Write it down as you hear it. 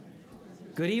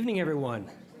Good evening, everyone.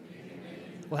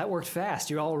 Well, that worked fast.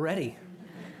 You're all ready,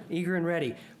 eager and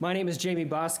ready. My name is Jamie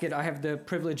Boskett. I have the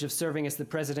privilege of serving as the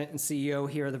president and CEO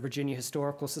here of the Virginia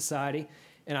Historical Society,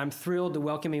 and I'm thrilled to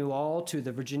welcome you all to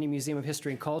the Virginia Museum of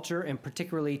History and Culture, and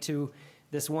particularly to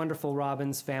this wonderful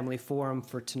Robbins Family Forum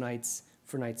for tonight's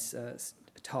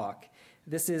talk.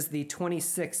 This is the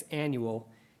 26th annual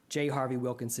J. Harvey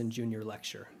Wilkinson Jr.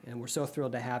 Lecture, and we're so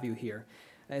thrilled to have you here.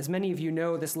 As many of you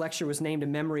know, this lecture was named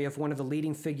in memory of one of the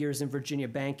leading figures in Virginia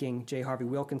banking, J. Harvey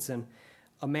Wilkinson,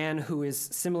 a man who is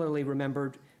similarly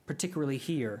remembered, particularly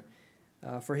here,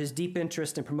 for his deep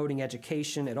interest in promoting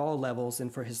education at all levels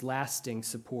and for his lasting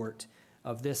support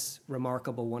of this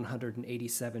remarkable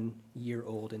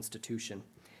 187-year-old institution.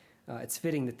 It's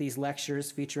fitting that these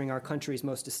lectures, featuring our country's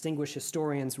most distinguished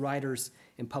historians, writers,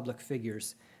 and public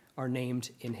figures, are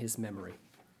named in his memory.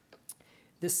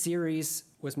 This series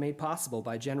was made possible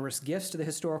by generous gifts to the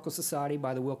Historical Society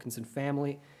by the Wilkinson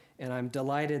family, and I'm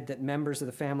delighted that members of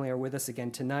the family are with us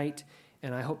again tonight,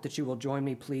 and I hope that you will join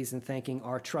me, please, in thanking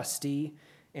our trustee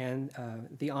and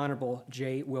the Honorable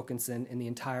J. Wilkinson and the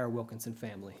entire Wilkinson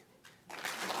family.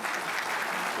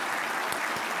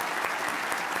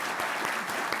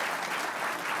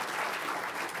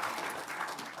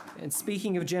 And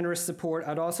speaking of generous support,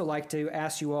 I'd also like to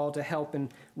ask you all to help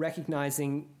in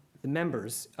recognizing the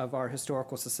members of our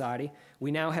Historical Society. We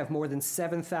now have more than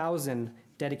 7,000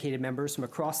 dedicated members from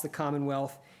across the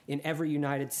Commonwealth, in every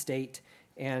United State,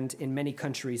 and in many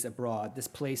countries abroad. This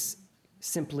place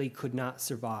simply could not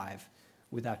survive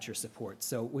without your support.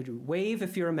 So would you wave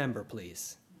if you're a member,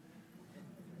 please?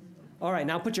 All right,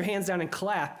 now put your hands down and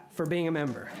clap for being a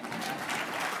member.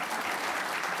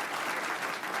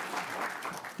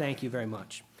 Thank you very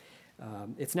much.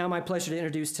 It's now my pleasure to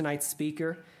introduce tonight's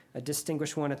speaker, a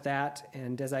distinguished one at that,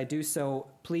 and as I do so,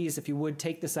 please, if you would,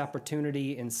 take this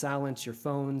opportunity and silence your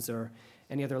phones or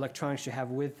any other electronics you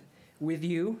have with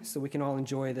you so we can all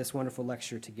enjoy this wonderful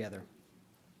lecture together.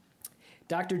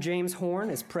 Dr. James Horn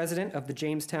is president of the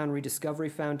Jamestown Rediscovery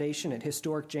Foundation at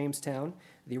historic Jamestown,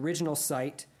 the original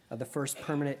site of the first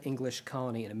permanent English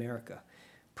colony in America.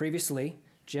 Previously,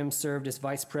 Jim served as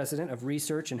vice president of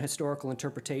research and historical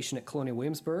interpretation at Colonial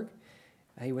Williamsburg.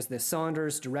 He was the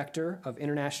Saunders Director of the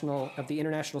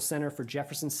International Center for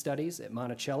Jefferson Studies at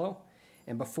Monticello,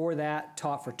 and before that,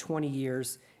 taught for 20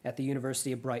 years at the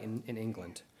University of Brighton in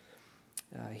England.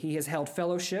 He has held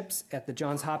fellowships at the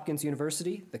Johns Hopkins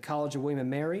University, the College of William and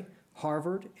Mary,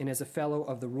 Harvard, and is a fellow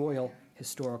of the Royal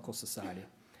Historical Society.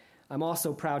 I'm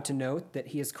also proud to note that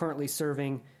he is currently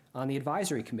serving on the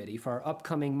advisory committee for our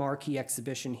upcoming marquee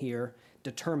exhibition here,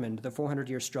 Determined, the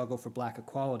 400-Year Struggle for Black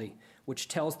Equality, which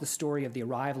tells the story of the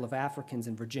arrival of Africans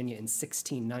in Virginia in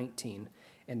 1619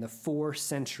 and the 4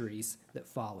 centuries that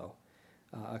follow,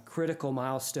 a critical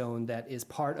milestone that is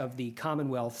part of the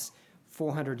Commonwealth's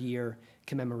 400-year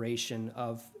commemoration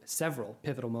of several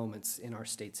pivotal moments in our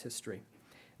state's history.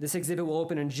 This exhibit will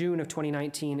open in June of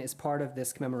 2019 as part of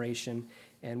this commemoration,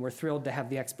 and we're thrilled to have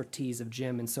the expertise of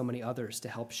Jim and so many others to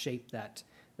help shape that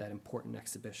important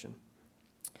exhibition.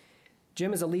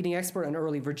 Jim is a leading expert on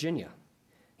early Virginia.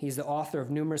 He's the author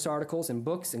of numerous articles and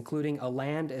books, including A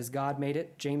Land as God Made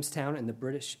It, Jamestown and the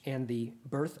British and the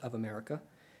Birth of America,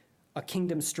 A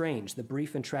Kingdom Strange, the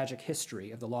Brief and Tragic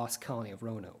History of the Lost Colony of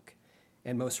Roanoke,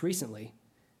 and most recently,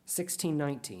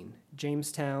 1619,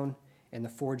 Jamestown and the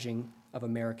Forging of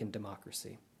American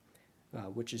Democracy,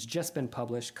 which has just been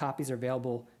published. Copies are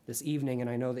available this evening, and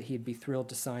I know that he'd be thrilled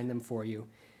to sign them for you.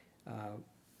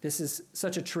 This is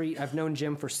such a treat. I've known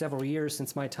Jim for several years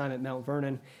since my time at Mount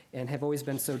Vernon and have always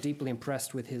been so deeply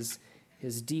impressed with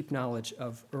his deep knowledge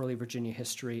of early Virginia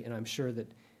history, and I'm sure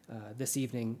that this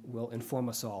evening will inform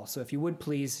us all. So if you would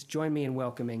please join me in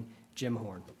welcoming Jim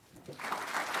Horn.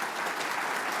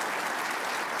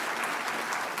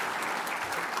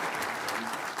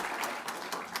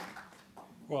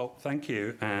 Well, thank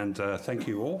you, and thank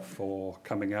you all for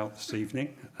coming out this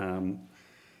evening.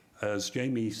 As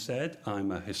Jamie said,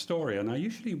 I'm a historian. I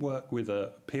usually work with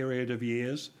a period of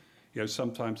years,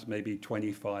 sometimes maybe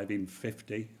 25, even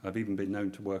 50. I've even been known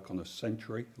to work on a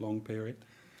century-long period.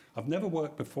 I've never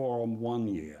worked before on 1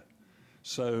 year.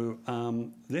 So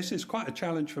this is quite a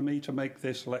challenge for me to make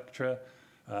this lecture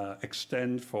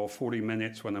extend for 40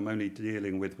 minutes when I'm only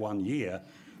dealing with 1 year.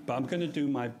 But I'm going to do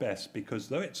my best because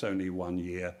though it's only 1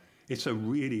 year, it's a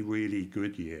really, really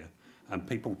good year. And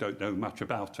people don't know much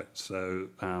about it. So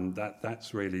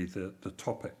that's really the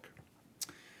topic.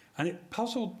 And it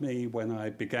puzzled me when I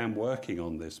began working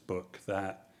on this book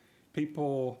that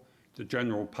people, the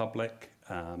general public,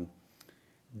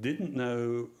 didn't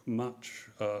know much,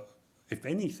 if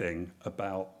anything,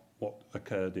 about what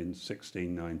occurred in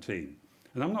 1619.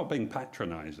 And I'm not being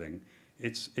patronizing.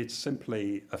 It's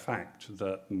simply a fact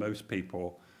that most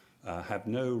people have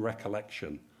no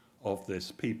recollection of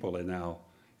this people in our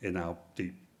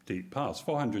deep past.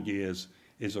 400 years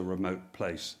is a remote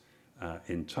place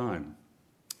in time.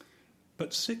 But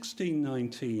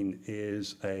 1619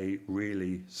 is a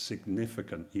really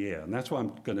significant year, and that's what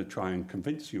I'm going to try and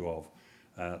convince you of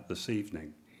this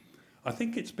evening. I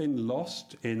think it's been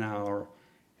lost in our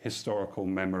historical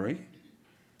memory.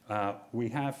 We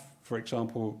have, for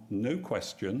example, no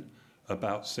question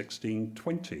about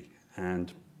 1620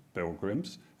 and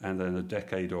Pilgrims, and then a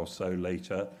decade or so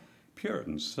later,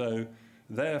 Puritans. So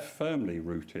they're firmly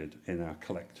rooted in our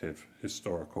collective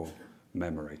historical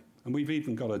memory. And we've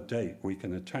even got a date we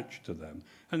can attach to them.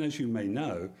 And as you may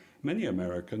know, many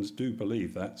Americans do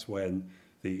believe that's when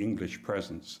the English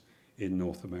presence in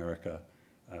North America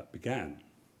began.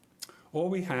 Or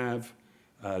we have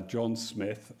John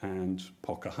Smith and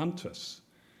Pocahontas.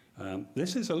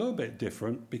 This is a little bit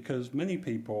different because many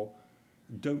people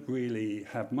don't really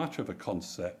have much of a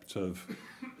concept of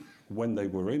when they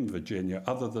were in Virginia,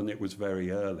 other than it was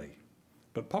very early.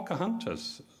 But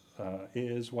Pocahontas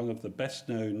is one of the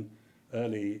best-known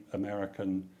early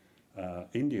American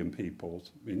Indian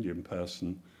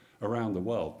person around the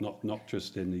world, not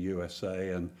just in the USA,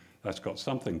 and that's got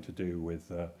something to do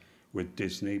with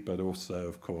Disney, but also,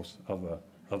 of course,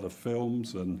 other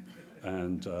films and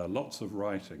lots of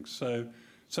writing. So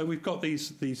we've got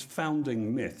these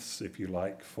founding myths, if you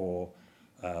like, for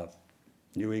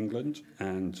New England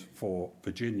and for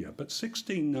Virginia, but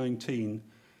 1619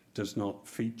 does not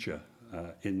feature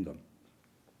in them.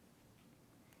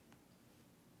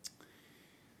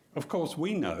 Of course,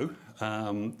 we know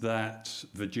that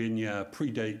Virginia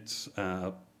predates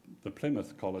the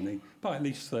Plymouth colony by at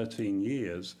least 13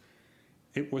 years.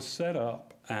 It was set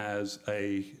up as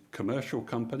a commercial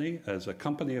company, as a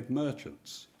company of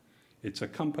merchants. It's a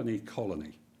company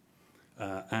colony,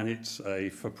 and it's a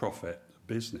for-profit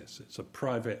business. It's a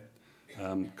private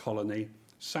colony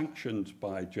sanctioned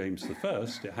by James I.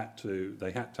 They had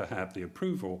to have the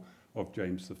approval of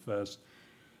James I.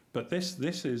 But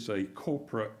this is a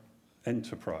corporate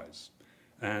enterprise,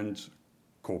 and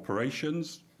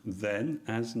corporations then,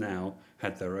 as now,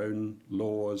 had their own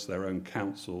laws, their own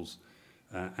councils,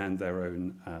 and their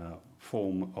own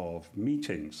form of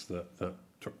meetings that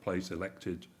took place,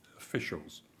 elected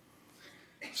officials.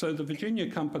 So the Virginia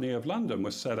Company of London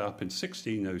was set up in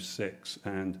 1606,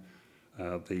 and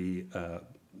the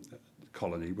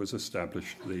colony was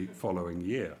established the following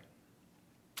year.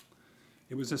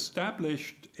 It was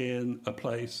established in a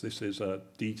place, this is a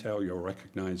detail, you'll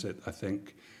recognize it, I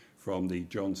think, from the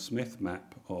John Smith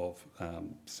map of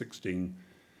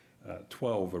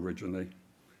 1612 originally.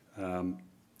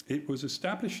 It was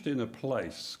established in a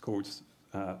place called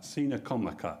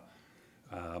Sinacomica.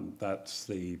 That's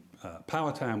the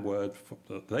Powhatan word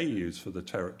that they use for the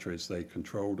territories they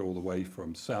controlled all the way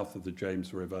from south of the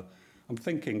James River. I'm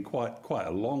thinking quite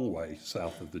a long way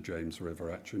south of the James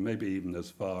River, actually, maybe even as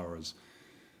far as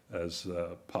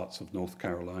parts of North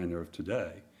Carolina of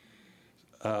today.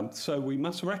 So we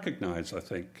must recognize, I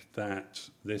think, that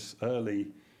this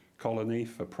early colony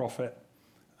for profit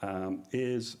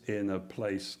is in a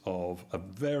place of a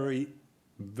very,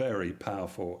 very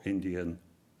powerful Indian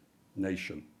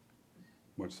nation. I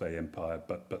won't say empire,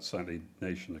 but certainly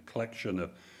nation, a collection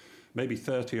of maybe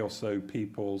 30 or so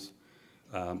peoples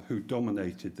who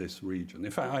dominated this region.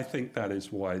 In fact, I think that is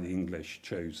why the English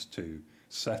chose to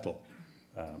settle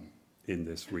in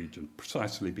this region,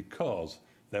 precisely because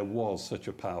there was such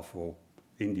a powerful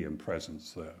Indian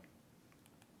presence there.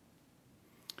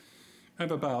 We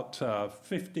have about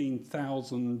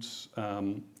 15,000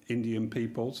 Indian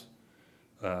peoples,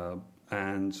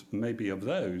 and maybe of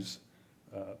those,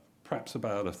 perhaps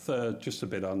about a third, just a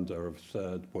bit under a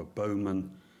third, were bowmen,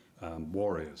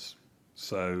 warriors.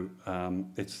 So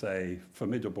it's a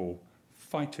formidable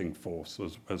fighting force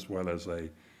as well as a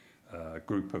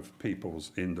group of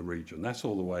peoples in the region. That's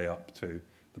all the way up to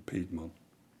the Piedmont.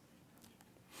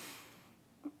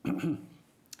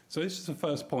 So this is the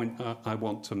first point I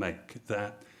want to make,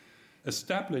 that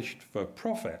established for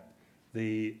profit,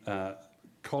 the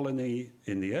colony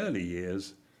in the early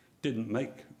years didn't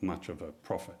make much of a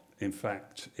profit. In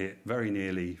fact, it very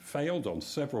nearly failed on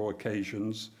several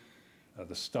occasions.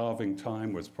 The starving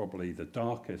time was probably the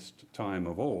darkest time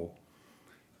of all,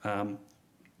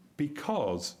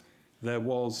 because there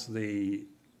was the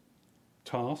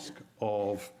task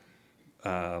of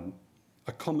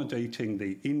accommodating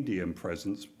the Indian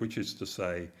presence, which is to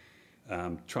say,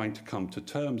 trying to come to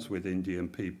terms with Indian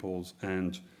peoples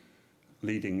and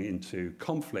leading into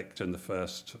conflict in the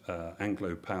First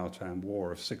Anglo-Powhatan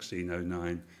War of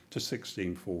 1609 to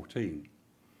 1614.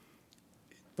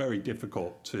 Very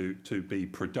difficult to be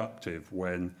productive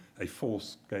when a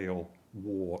full-scale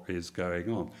war is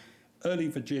going on. Early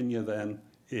Virginia then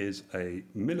is a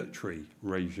military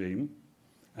regime,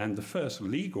 and the first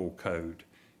legal code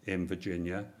in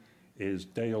Virginia is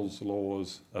Dale's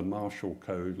Laws, a martial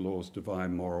code, Laws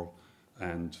Divine, Moral,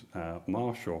 and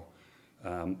Martial,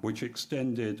 which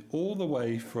extended all the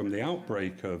way from the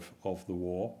outbreak of the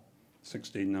war,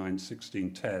 1609,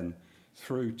 1610,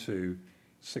 through to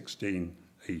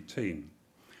 1618.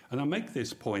 And I make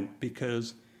this point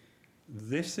because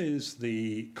this is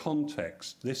the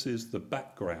context, this is the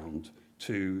background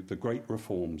to the Great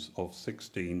Reforms of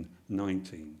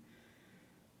 1619.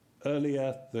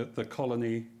 Earlier, the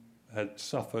colony had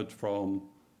suffered from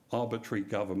arbitrary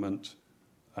government,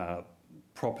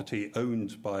 property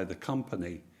owned by the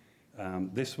company.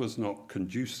 This was not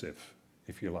conducive,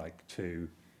 if you like, to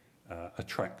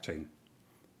attracting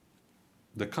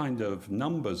the kind of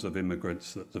numbers of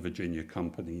immigrants that the Virginia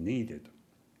Company needed.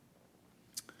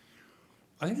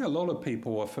 I think a lot of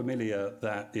people are familiar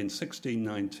that in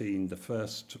 1619, the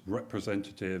first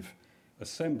representative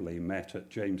assembly met at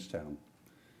Jamestown.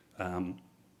 And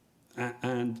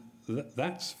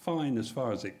that's fine as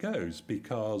far as it goes,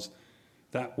 because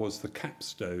that was the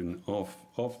capstone of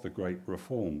the Great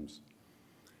Reforms.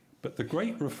 But the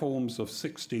Great Reforms of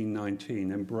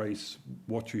 1619 embrace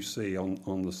what you see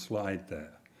on the slide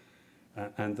there.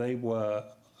 And they were,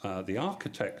 the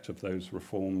architect of those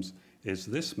reforms is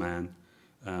this man,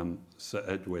 Sir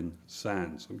Edwin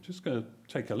Sandys. I'm just going to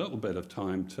take a little bit of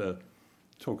time to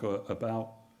talk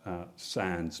about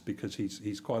Sandys, because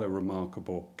he's quite a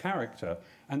remarkable character,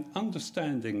 and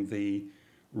understanding the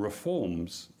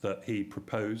reforms that he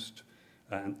proposed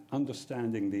and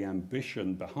understanding the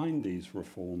ambition behind these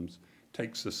reforms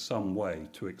takes us some way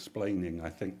to explaining, I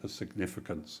think, the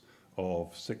significance of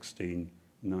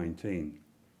 1619.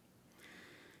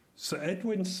 Sir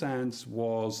Edwin Sandys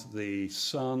was the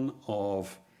son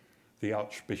of the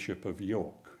Archbishop of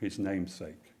York, his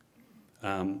namesake.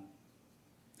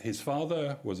 His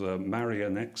father was a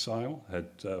Marian exile, had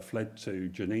fled to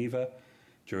Geneva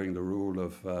during the rule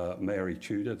of Mary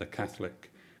Tudor, the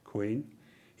Catholic queen.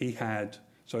 He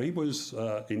was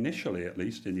initially, at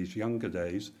least in his younger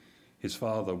days, his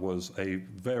father was a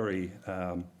very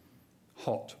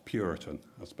hot Puritan.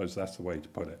 I suppose that's the way to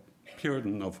put it.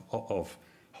 Puritan of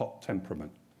hot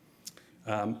temperament.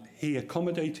 He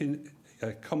accommodated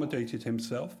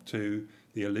himself to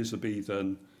the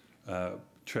Elizabethan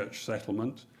church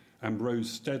settlement and rose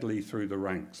steadily through the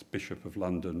ranks, Bishop of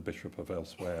London, Bishop of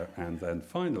elsewhere, and then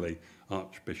finally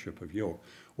Archbishop of York.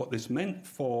 What this meant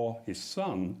for his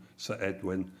son, Sir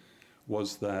Edwin,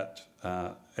 was that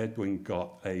Edwin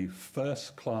got a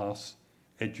first-class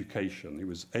education. He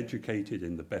was educated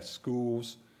in the best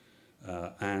schools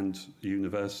and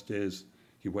universities.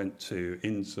 He went to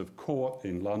Inns of Court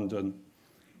in London.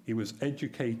 He was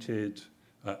educated,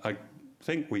 I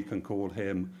think we can call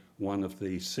him one of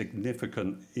the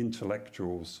significant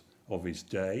intellectuals of his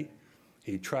day.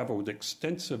 He travelled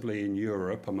extensively in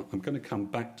Europe. I'm going to come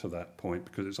back to that point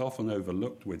because it's often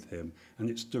overlooked with him, and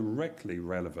it's directly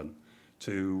relevant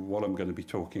to what I'm going to be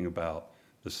talking about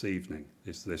this evening,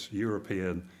 is this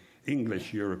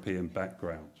English-European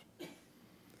background.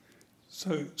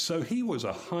 So he was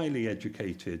a highly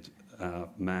educated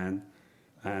man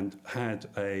and had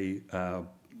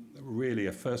really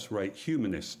a first-rate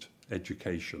humanist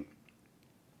education.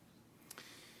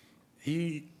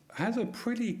 He has a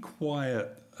pretty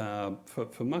quiet,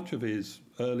 for much of his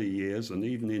early years and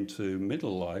even into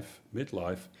midlife,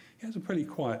 he has a pretty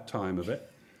quiet time of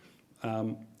it,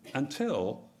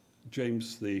 until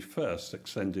James I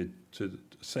ascended to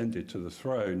the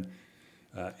throne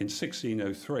in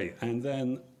 1603. And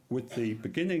then with the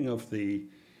beginning of the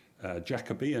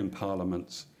Jacobean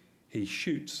parliaments, he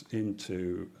shoots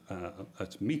into,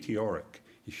 it's meteoric,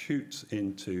 he shoots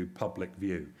into public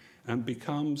view and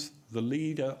becomes the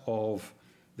leader of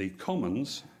the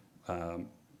Commons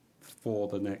for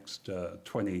the next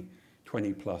 20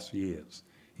 plus years.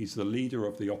 He's the leader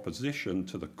of the opposition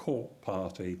to the Court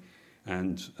Party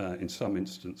and, in some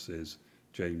instances,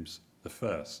 James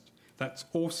I. That's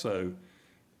also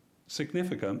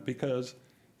significant because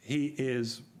he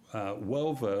is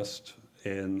well-versed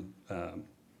in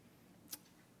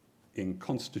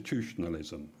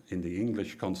constitutionalism, in the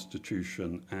English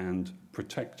Constitution, and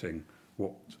protecting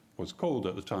what was called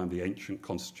at the time the ancient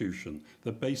Constitution,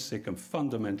 the basic and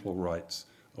fundamental rights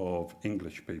of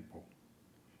English people.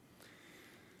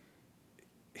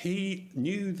 He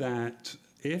knew that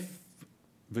if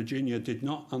Virginia did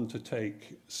not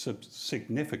undertake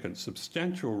significant,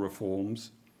 substantial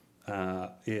reforms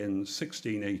in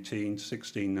 1618,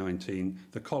 1619,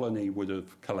 the colony would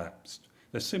have collapsed.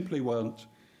 There simply weren't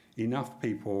enough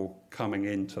people coming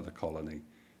into the colony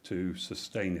to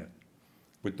sustain it.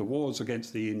 With the wars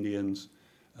against the Indians,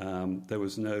 there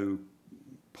was no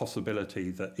possibility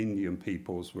that Indian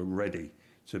peoples were ready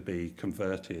to be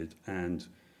converted, and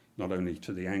not only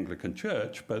to the Anglican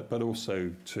Church, but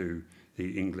also to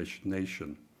the English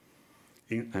nation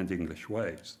and English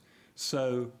ways.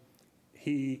 So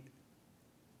he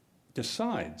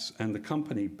decides, and the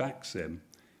company backs him,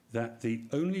 that the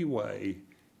only way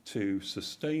to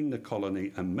sustain the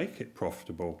colony and make it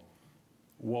profitable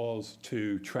was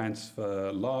to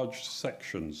transfer large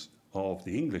sections of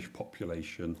the English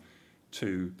population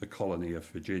to the colony of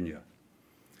Virginia.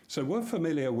 So we're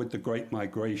familiar with the Great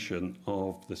Migration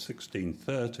of the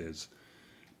 1630s,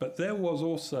 but there was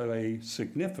also a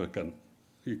significant,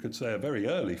 you could say a very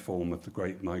early form of the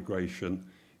Great Migration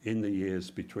in the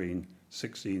years between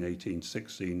 1618,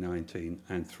 1619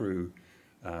 and through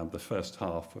the first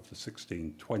half of the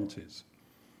 1620s.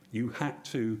 You had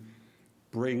to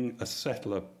bring a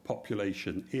settler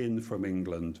population in from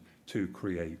England to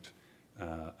create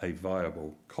a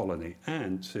viable colony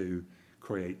and to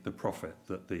create the profit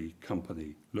that the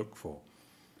company looked for.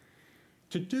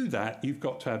 To do that, you've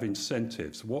got to have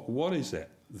incentives. What is it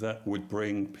that would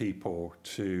bring people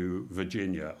to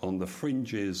Virginia on the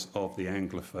fringes of the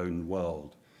Anglophone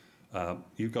world?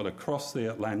 You've got to cross the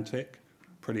Atlantic,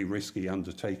 pretty risky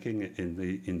undertaking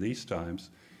in these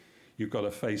times. You've got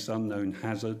to face unknown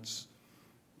hazards,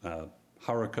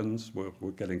 hurricanes.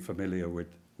 We're getting familiar with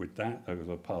that over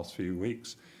the past few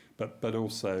weeks, but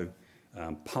also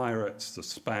pirates, the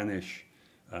Spanish,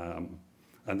 and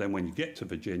then when you get to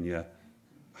Virginia,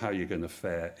 how you're going to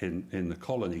fare in the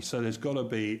colony. So there's got to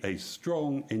be a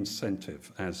strong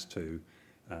incentive as to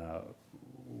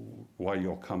why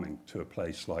you're coming to a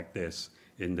place like this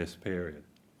in this period.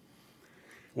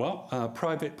 Well,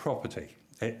 private property.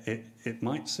 It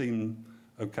might seem,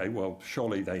 okay, well,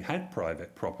 surely they had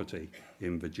private property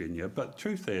in Virginia, but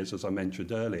truth is, as I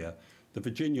mentioned earlier, the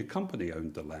Virginia Company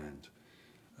owned the land.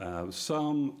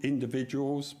 Some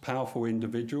individuals, powerful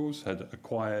individuals, had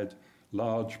acquired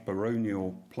large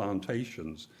baronial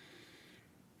plantations.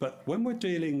 But when we're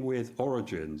dealing with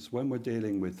origins, when we're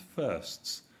dealing with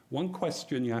firsts, one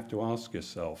question you have to ask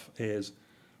yourself is,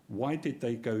 why did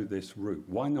they go this route?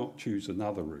 Why not choose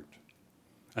another route?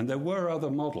 And there were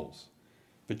other models.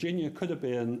 Virginia could have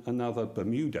been another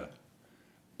Bermuda.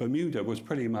 Bermuda was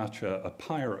pretty much a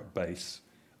pirate base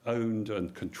owned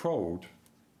and controlled,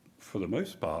 for the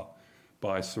most part,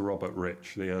 by Sir Robert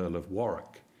Rich, the Earl of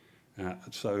Warwick.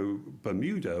 So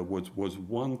Bermuda was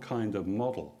one kind of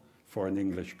model for an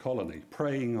English colony,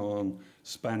 preying on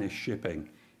Spanish shipping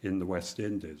in the West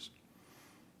Indies.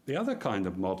 The other kind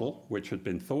of model, which had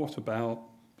been thought about,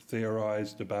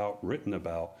 theorized about, written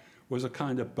about, was a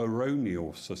kind of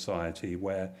baronial society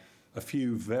where a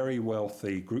few very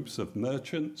wealthy groups of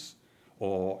merchants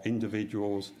or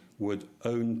individuals would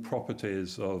own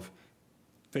properties of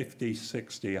 50,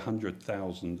 60,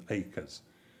 100,000 acres,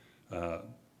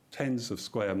 tens of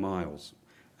square miles,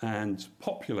 and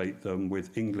populate them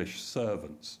with English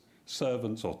servants.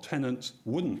 Servants or tenants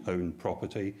wouldn't own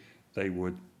property, they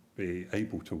would be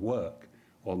able to work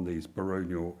on these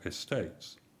baronial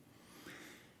estates.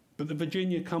 But the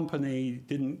Virginia Company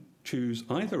didn't choose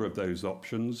either of those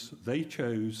options. They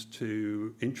chose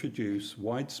to introduce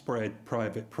widespread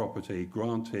private property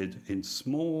granted in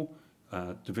small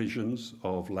divisions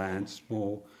of land,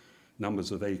 small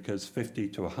numbers of acres, 50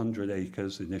 to 100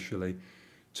 acres initially,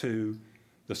 to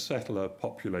the settler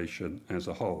population as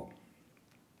a whole.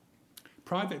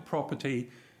 Private property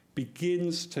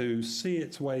begins to see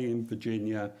its way in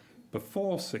Virginia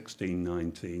before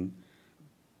 1619,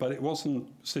 but it wasn't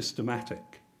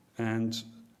systematic. And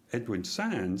Edwin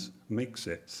Sandys makes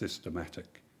it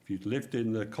systematic. If you'd lived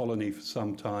in the colony for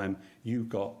some time, you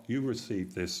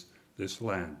received this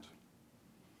land.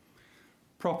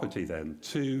 Property then,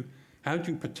 how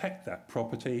do you protect that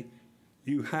property?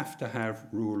 You have to have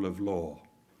rule of law.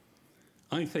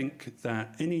 I think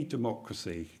that any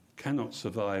democracy cannot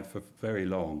survive for very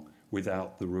long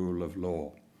without the rule of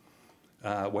law.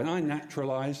 When I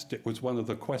naturalized, it was one of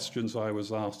the questions I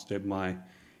was asked in my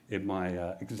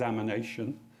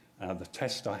examination, the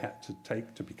test I had to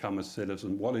take to become a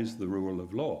citizen. What is the rule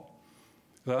of law?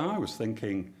 Well, I was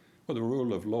thinking, well, the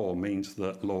rule of law means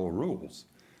that law rules.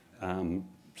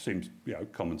 Seems,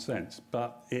 common sense,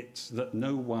 but it's that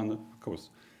no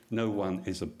one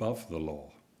is above the law.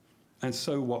 And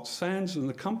so what Sandys and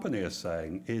the company are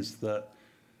saying is that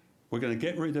we're going to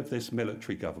get rid of this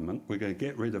military government, we're going to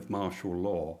get rid of martial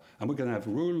law, and we're going to have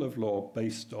rule of law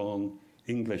based on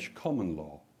English common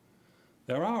law.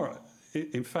 There are,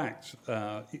 in fact,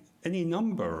 any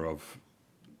number of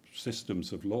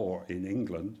systems of law in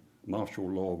England. Martial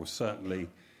law was certainly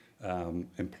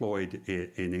employed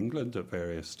in England at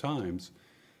various times,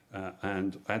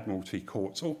 and admiralty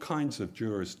courts, all kinds of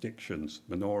jurisdictions,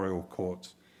 manorial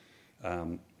courts,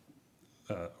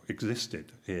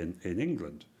 existed in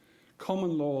England.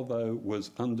 Common law, though, was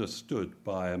understood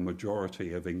by a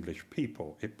majority of English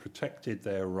people. It protected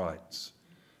their rights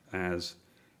as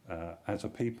a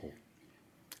people.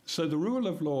 So the rule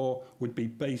of law would be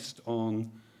based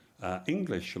on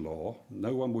English law.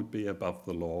 No one would be above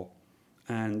the law,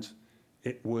 and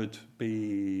it would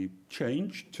be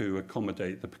changed to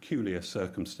accommodate the peculiar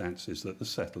circumstances that the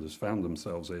settlers found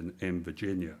themselves in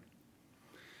Virginia.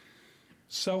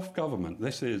 Self-government,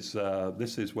 this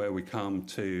is where we come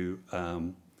to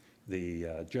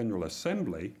the General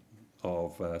Assembly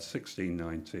of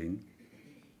 1619.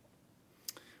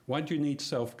 Why do you need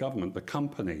self-government? The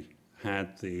company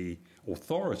had the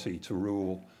authority to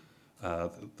rule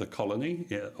the colony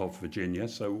of Virginia,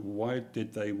 so why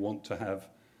did they want to have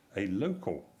a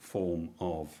local form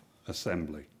of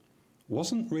assembly?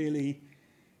 Wasn't really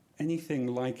anything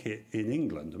like it in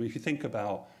England. I mean, if you think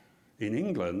about in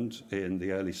England in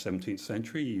the early 17th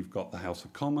century, you've got the House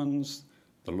of Commons,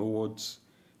 the Lords,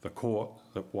 the Court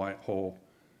at Whitehall.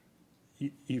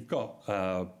 You've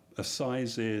got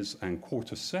assizes and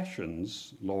quarter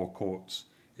sessions, law courts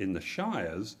in the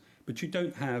shires, but you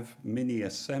don't have mini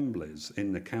assemblies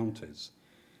in the counties.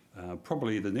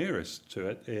 Probably the nearest to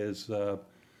it is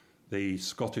the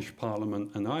Scottish Parliament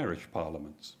and Irish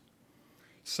Parliaments.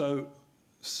 So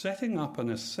setting up an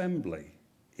assembly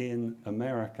in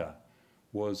America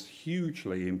was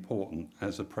hugely important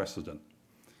as a precedent.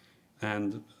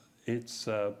 And it's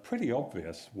pretty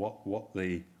obvious what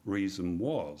the reason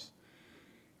was,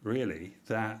 really,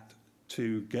 that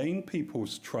to gain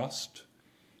people's trust,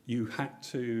 you had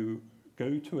to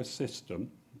go to a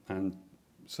system, and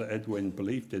Sir Edwin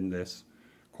believed in this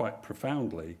quite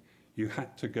profoundly. You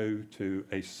had to go to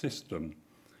a system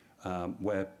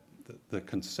where the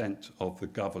consent of the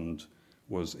governed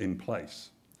was in place,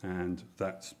 and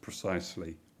that's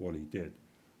precisely what he did.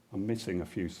 I'm missing a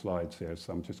few slides here,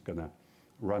 so I'm just going to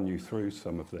run you through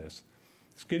some of this.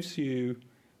 This gives you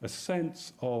a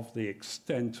sense of the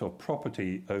extent of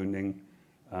property owning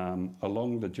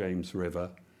along the James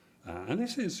River, and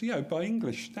this is, by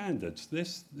English standards,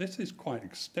 this is quite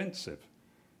extensive.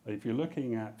 If you're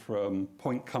looking at from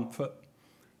Point Comfort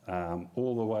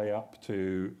all the way up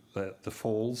to the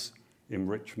falls in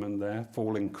Richmond there,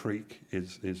 Falling Creek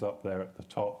is up there at the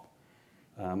top.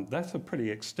 That's a pretty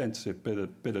extensive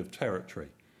bit of territory,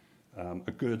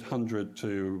 a good 100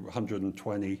 to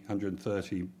 120,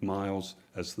 130 miles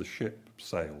as the ship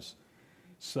sails.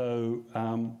 So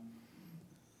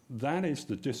that is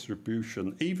the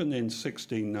distribution, even in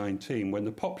 1619, when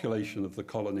the population of the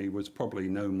colony was probably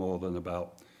no more than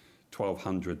about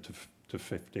 1,200 to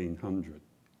 1,500.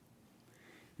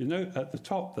 At the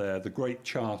top there, the Great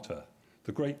Charter.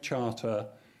 The Great Charter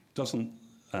doesn't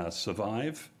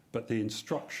survive, but the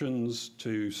instructions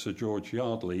to Sir George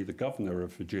Yardley, the governor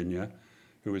of Virginia,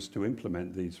 who is to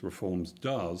implement these reforms,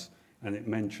 does, and it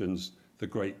mentions the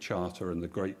Great Charter, and the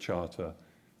Great Charter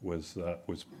was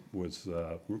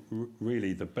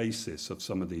really the basis of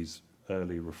some of these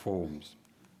early reforms.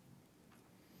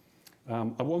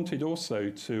 I wanted also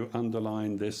to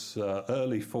underline this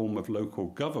early form of local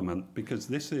government, because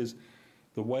this is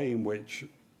the way in which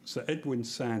Sir Edwin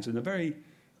Sandys, in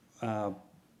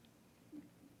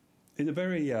a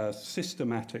very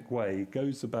systematic way,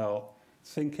 goes about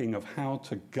thinking of how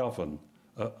to govern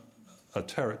a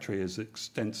territory as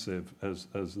extensive as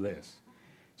this.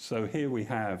 So here we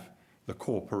have the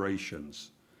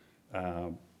corporations,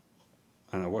 and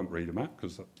I won't read them out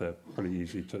because they're pretty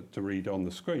easy to read on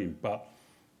the screen, but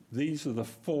these are the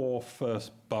 4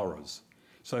 first boroughs.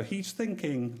 So he's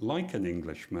thinking, like an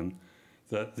Englishman,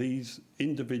 that these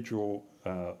individual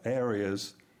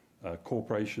areas,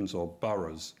 corporations or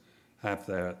boroughs, have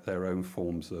their own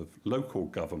forms of local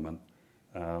government,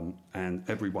 and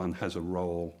everyone has a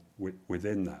role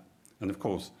within that. And of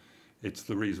course, it's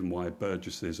the reason why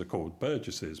burgesses are called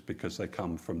burgesses, because they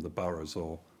come from the boroughs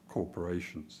or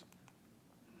corporations.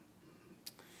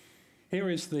 Here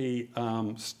is the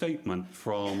statement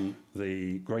from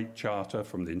the Great Charter,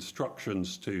 from the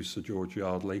instructions to Sir George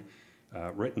Yardley,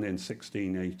 written in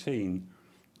 1618,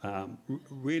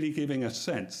 really giving a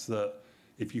sense that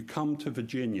if you come to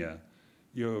Virginia,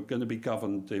 you're going to be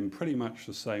governed in pretty much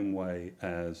the same way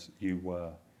as you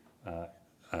were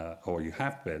or you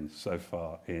have been so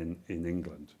far in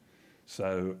England.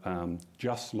 So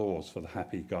just laws for the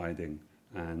happy guiding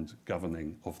and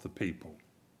governing of the people.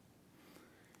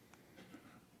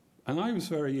 And I was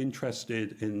very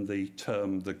interested in the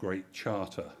term the Great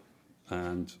Charter,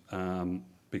 and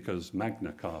because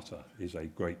Magna Carta is a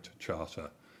great charter,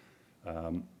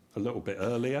 a little bit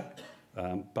earlier,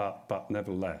 but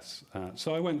nevertheless.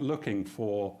 So I went looking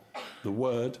for the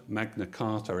word Magna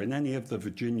Carta in any of the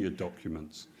Virginia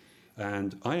documents,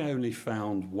 and I only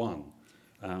found one.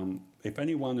 If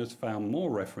anyone has found more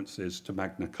references to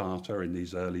Magna Carta in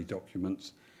these early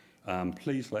documents,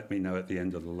 please let me know at the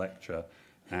end of the lecture,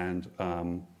 and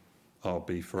I'll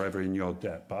be forever in your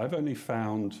debt. But I've only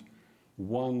found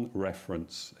one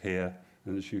reference here,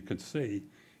 and as you can see,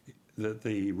 that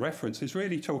the reference is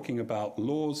really talking about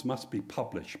laws must be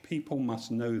published, people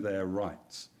must know their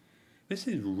rights. This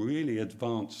is really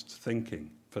advanced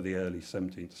thinking for the early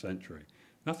 17th century.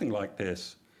 Nothing like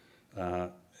this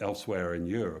elsewhere in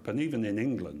Europe, and even in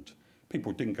England,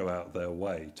 people didn't go out their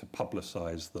way to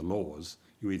publicise the laws.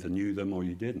 You either knew them or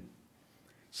you didn't.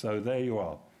 So there you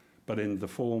are, but in the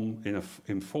form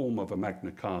of a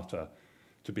Magna Carta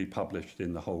to be published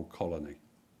in the whole colony.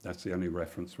 That's the only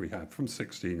reference we have from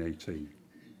 1618.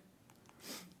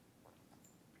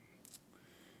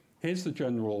 Here's the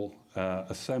General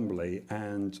Assembly,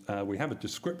 and we have a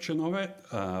description of it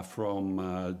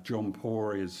from John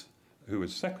Porys, who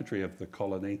was Secretary of the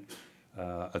colony,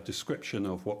 a description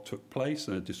of what took place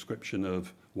and a description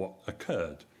of what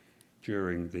occurred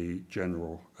during the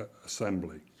General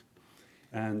Assembly.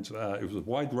 And it was a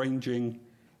wide-ranging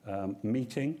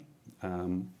meeting.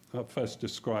 I'll first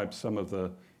describe some of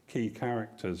the key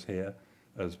characters here,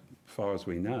 as far as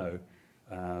we know.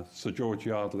 Sir George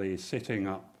Yardley is sitting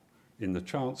up in the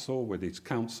chancel with his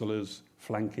councillors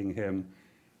flanking him,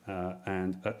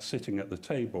 and sitting at the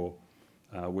table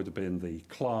would have been the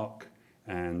clerk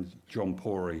and John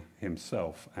Porey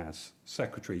himself as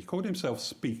secretary. He called himself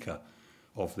Speaker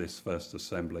of this First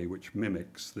Assembly, which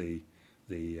mimics the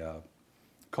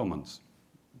Commons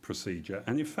procedure.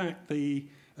 And in fact, the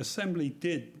Assembly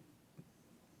did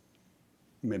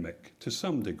mimic to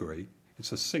some degree.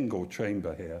 It's a single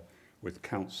chamber here with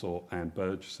council and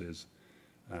burgesses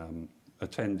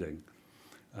attending.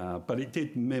 But it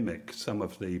did mimic some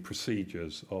of the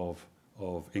procedures of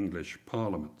English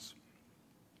parliaments.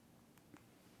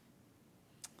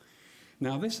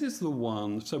 Now, this is the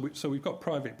one, so we've got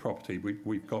private property,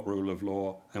 we've got rule of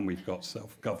law, and we've got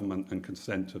self-government and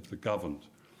consent of the governed.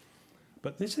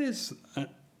 But this is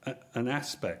an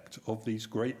aspect of these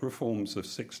great reforms of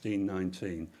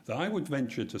 1619 that I would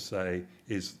venture to say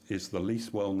is the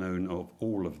least well-known of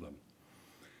all of them.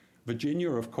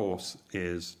 Virginia, of course,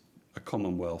 is a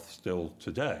commonwealth still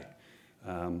today.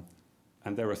 And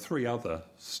there are 3 other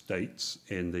states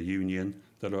in the Union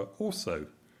that are also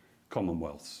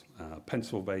commonwealths,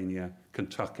 Pennsylvania,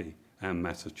 Kentucky, and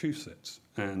Massachusetts.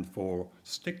 And for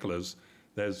sticklers,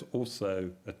 there's also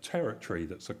a territory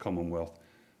that's a commonwealth,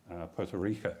 Puerto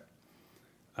Rico.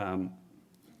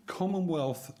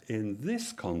 Commonwealth in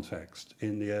this context,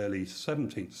 in the early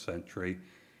 17th century,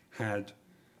 had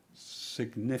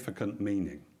significant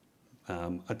meaning.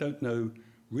 I don't know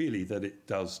really that it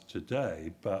does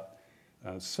today, but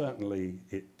certainly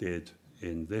it did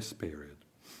in this period.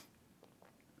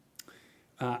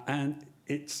 And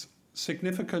its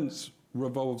significance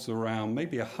revolves around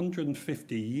maybe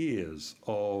 150 years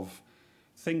of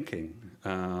thinking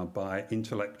by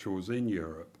intellectuals in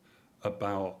Europe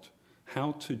about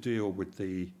how to deal with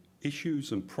the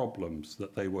issues and problems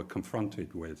that they were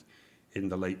confronted with in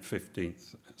the late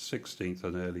 15th, 16th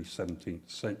and early 17th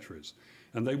centuries.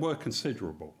 And they were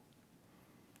considerable.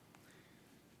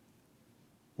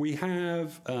 We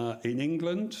have in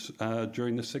England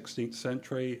during the 16th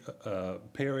century a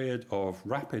period of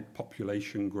rapid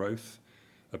population growth,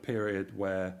 a period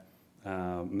where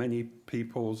many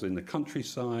peoples in the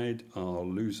countryside are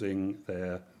losing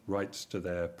their rights to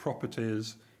their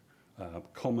properties,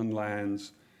 common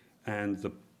lands, and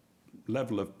the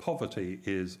level of poverty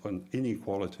and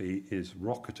inequality is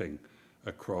rocketing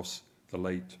across the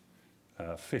late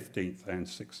 15th and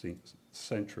 16th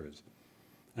centuries.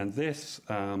 And this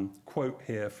quote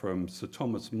here from Sir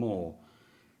Thomas More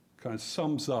kind of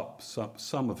sums up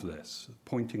some of this,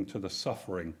 pointing to the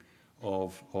suffering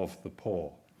of the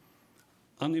poor.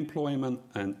 Unemployment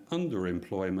and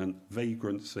underemployment,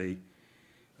 vagrancy,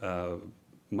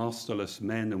 masterless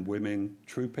men and women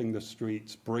trooping the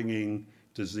streets, bringing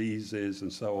diseases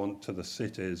and so on to the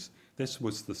cities. This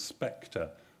was the spectre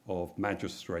of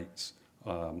magistrates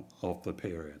of the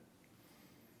period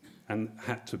and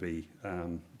had to be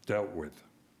dealt with.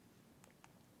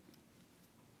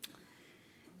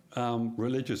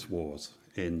 religious wars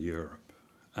in Europe.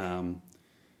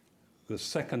 The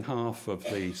second half of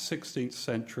the 16th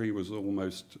century was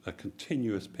almost a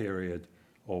continuous period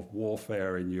of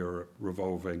warfare in Europe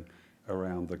revolving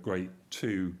around the great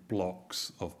two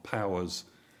blocks of powers,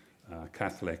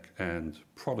 Catholic and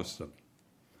Protestant.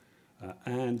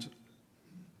 And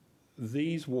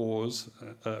these wars,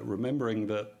 remembering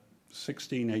that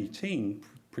 1618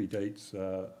 predates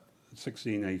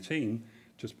 1618,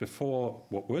 just before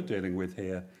what we're dealing with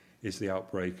here is the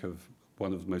outbreak of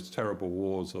one of the most terrible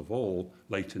wars of all,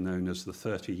 later known as the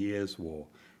 30 Years' War,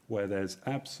 where there's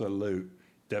absolute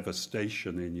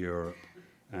devastation in Europe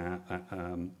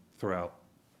throughout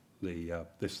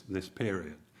this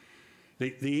period.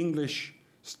 The English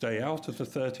stay out of the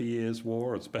 30 Years'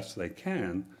 War as best they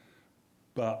can,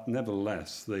 but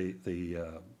nevertheless,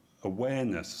 the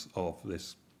awareness of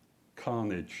this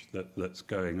carnage that's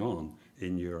going on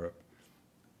in Europe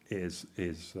is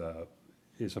a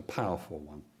powerful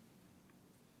one.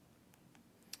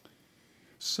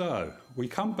 So we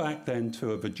come back then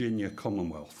to a Virginia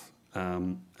Commonwealth,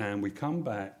 and we come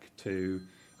back to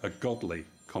a godly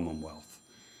Commonwealth,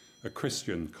 a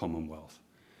Christian Commonwealth.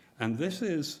 And this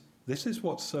is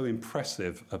what's so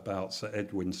impressive about Sir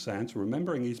Edwin Sandys,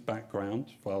 remembering his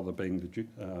background, father being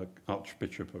the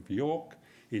Archbishop of York.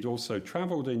 He'd also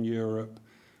travelled in Europe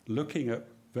looking at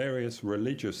various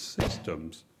religious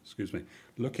systems,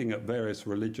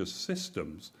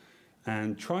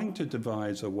 and trying to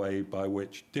devise a way by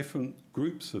which different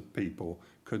groups of people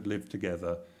could live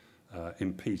together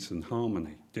in peace and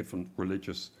harmony. Different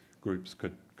religious groups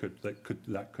that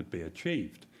could be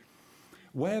achieved.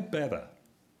 Where better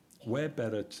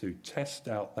to test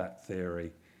out that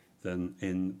theory than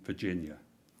in Virginia?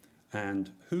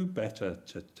 And who better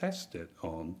to test it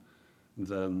on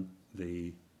than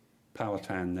the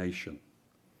Powhatan Nation?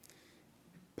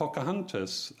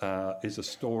 Pocahontas is a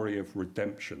story of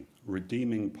redemption,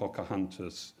 redeeming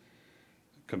Pocahontas,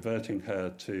 converting her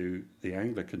to the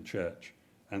Anglican Church,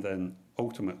 and then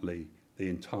ultimately the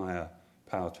entire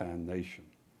Powhatan Nation.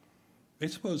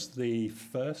 This was the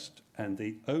first and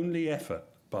the only effort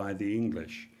by the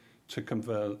English to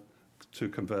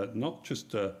convert not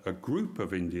just a group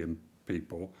of Indian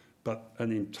people, but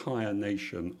an entire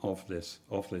nation of this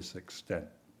extent.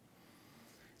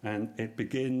 And it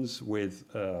begins with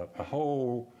a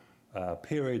whole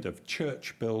period of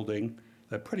church building.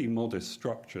 They're pretty modest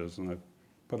structures, and I've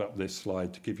put up this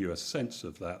slide to give you a sense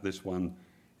of that. This one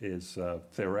is a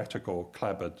theoretical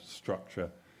clapboard structure.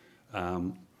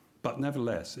 But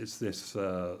nevertheless, it's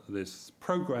this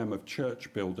program of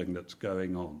church building that's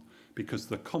going on, because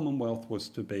the Commonwealth was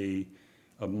to be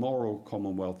a moral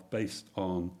Commonwealth based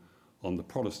on the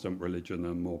Protestant religion,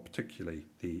 and more particularly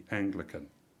the Anglican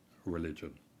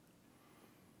religion.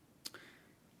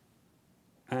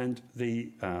 And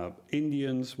the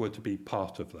Indians were to be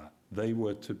part of that. They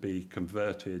were to be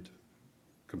converted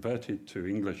to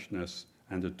Englishness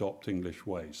and adopt English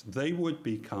ways. They would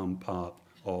become part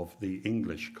of the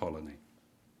English colony.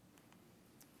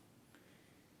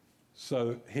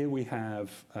 So here we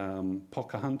have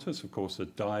Pocahontas, of course,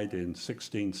 had died in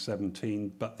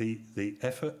 1617, but the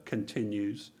effort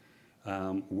continues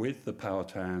with the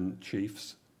Powhatan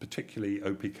chiefs, particularly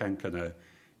Opechancanough,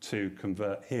 to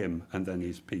convert him and then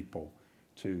his people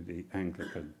to the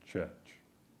Anglican Church.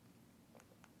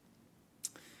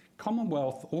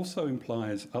 Commonwealth also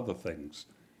implies other things.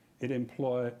 It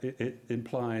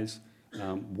implies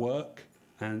work,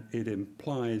 and it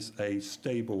implies a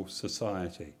stable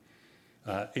society.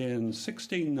 In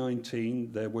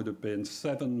 1619, there would have been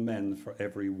 7 men for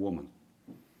every woman.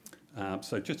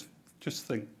 So just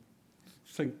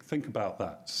think about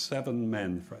that: 7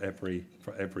 men for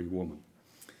every woman.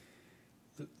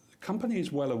 The company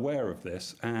is well aware of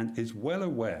this, and is well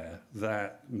aware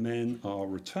that men are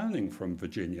returning from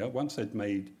Virginia once they'd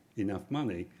made enough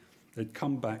money. They'd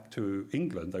come back to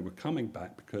England. They were coming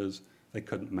back because they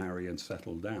couldn't marry and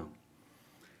settle down.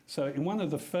 So in one of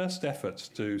the first efforts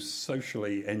to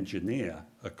socially engineer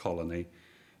a colony,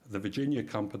 the Virginia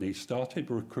Company started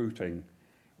recruiting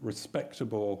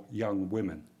respectable young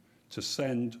women to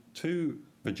send to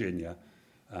Virginia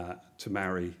to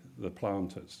marry the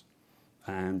planters.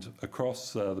 And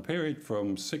across the period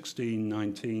from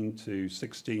 1619 to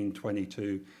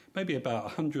 1622, maybe about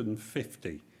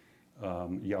 150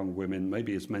 young women,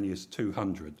 maybe as many as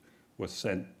 200, were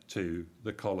sent to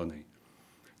the colony.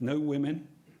 No women,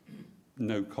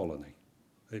 no colony.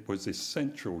 It was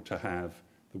essential to have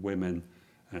the women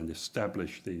and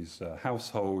establish these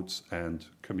households and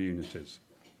communities.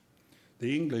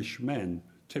 The English men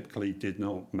typically did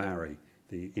not marry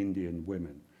the Indian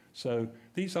women. So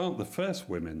these aren't the first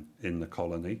women in the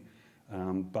colony,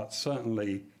 but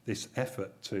certainly this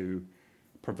effort to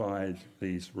provide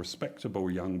these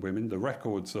respectable young women. The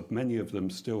records of many of them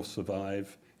still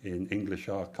survive in English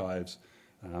archives.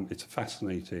 It's a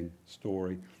fascinating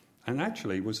story, and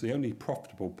actually was the only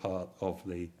profitable part of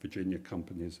the Virginia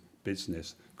Company's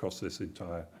business across this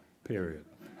entire period.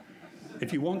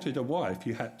 If you wanted a wife,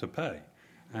 you had to pay,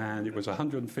 and it was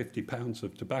 £150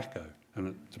 of tobacco,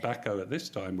 and tobacco at this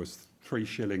time was 3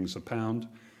 shillings a pound.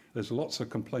 There's lots of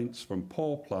complaints from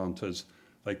poor planters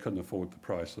they couldn't afford the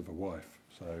price of a wife.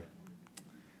 So,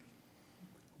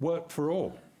 work for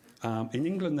all. In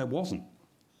England, there wasn't.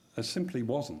 There simply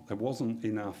wasn't. There wasn't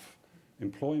enough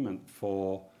employment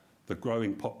for the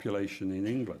growing population in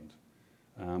England.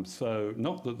 So,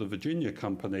 not that the Virginia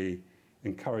Company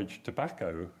encouraged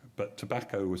tobacco, but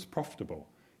tobacco was profitable.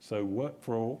 So, work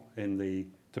for all in the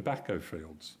tobacco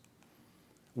fields.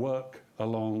 Work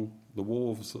along the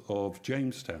wharves of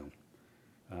Jamestown,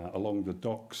 along the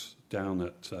docks down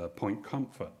at Point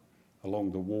Comfort,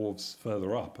 along the wharves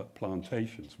further up at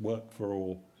plantations. Work for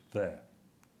all there.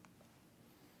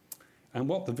 And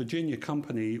what the Virginia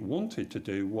Company wanted to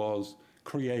do was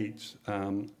create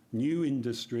new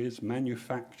industries,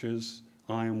 manufactures,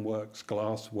 ironworks,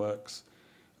 glassworks,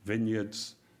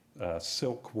 vineyards,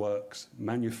 silk works,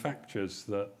 manufactures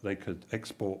that they could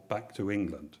export back to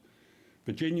England.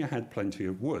 Virginia had plenty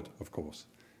of wood, of course,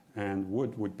 and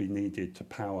wood would be needed to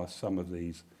power some of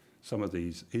these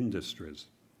industries.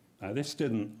 This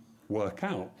didn't work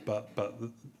out, but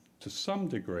to some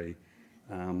degree,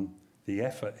 the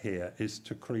effort here is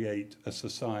to create a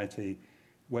society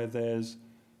where the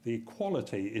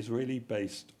equality is really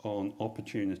based on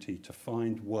opportunity to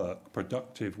find work,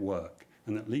 productive work,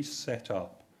 and at least set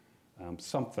up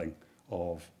something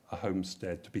of a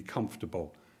homestead to be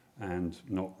comfortable and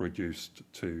not reduced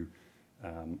to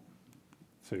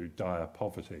dire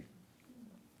poverty.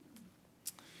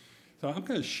 So I'm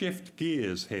going to shift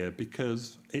gears here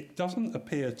because it doesn't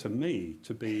appear to me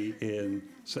to be in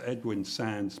Sir Edwin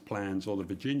Sand's plans or the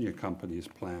Virginia Company's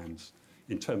plans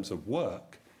in terms of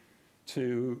work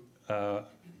to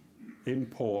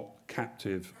import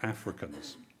captive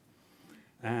Africans.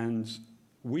 And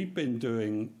we've been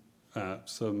doing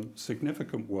some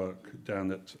significant work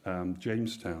down at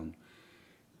Jamestown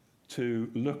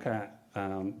to look at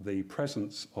the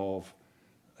presence of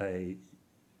a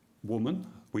woman.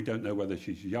 We don't know whether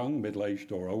she's young,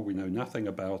 middle-aged or old. We know nothing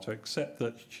about her except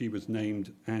that she was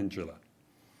named Angela.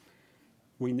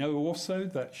 We know also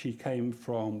that she came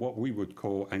from what we would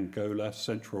call Angola,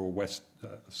 Central West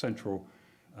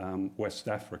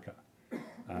Africa,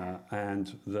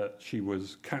 and that she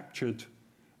was captured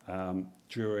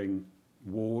during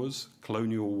wars,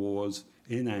 colonial wars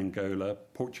in Angola.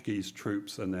 Portuguese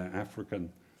troops and their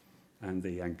African and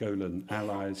the Angolan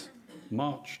allies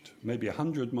marched maybe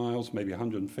 100 miles, maybe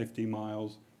 150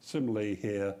 miles. Similarly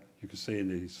here, you can see in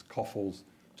these coffles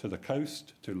to the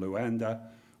coast, to Luanda,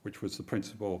 which was the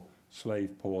principal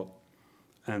slave port,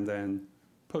 and then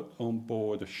put on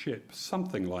board a ship,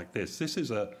 something like this. This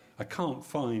is I can't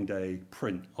find a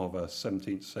print of a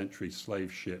 17th century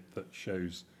slave ship that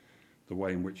shows the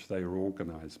way in which they were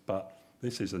organized, but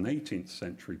this is an 18th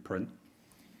century print.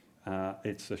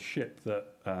 It's a ship that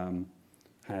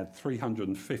had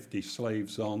 350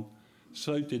 slaves on.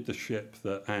 So did the ship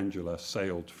that Angela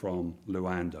sailed from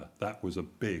Luanda. That was a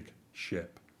big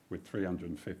ship with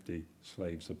 350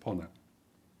 slaves upon it.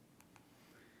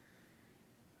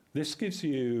 This gives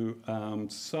you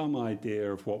some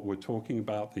idea of what we're talking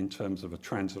about in terms of a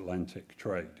transatlantic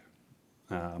trade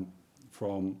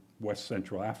from West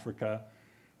Central Africa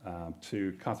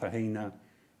to Cartagena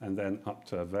and then up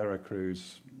to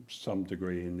Veracruz, some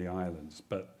degree in the islands.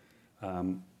 But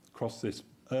across this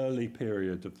early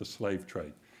period of the slave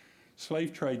trade.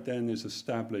 Slave trade then is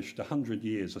established 100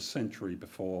 years, a century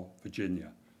before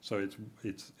Virginia. So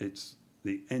it's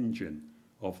the engine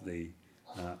of the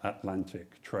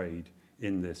Atlantic trade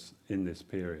in this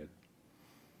period.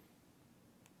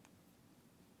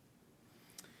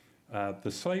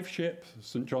 The slave ship,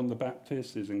 St. John the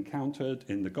Baptist, is encountered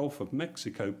in the Gulf of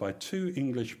Mexico by 2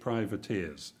 English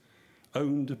privateers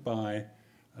owned by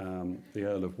the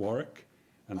Earl of Warwick,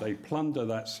 and they plunder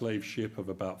that slave ship of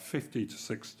about 50 to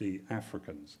 60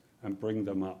 Africans and bring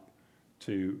them up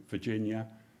to Virginia,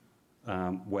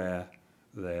 where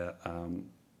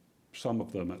some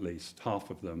of them, at least half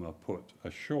of them, are put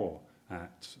ashore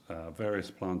at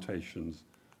various plantations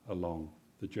along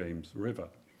the James River.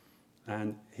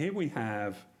 And here we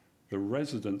have the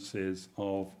residences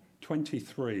of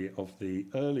 23 of the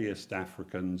earliest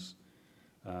Africans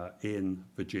in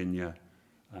Virginia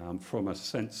from a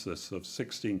census of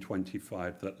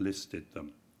 1625 that listed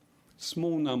them.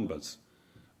 Small numbers.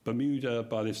 Bermuda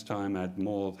by this time had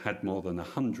more than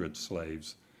 100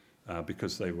 slaves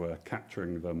because they were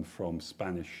capturing them from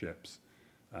Spanish ships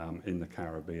in the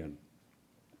Caribbean.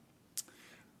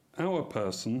 Our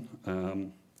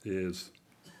person is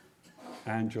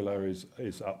Angela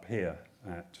is up here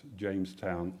at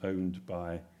Jamestown, owned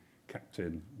by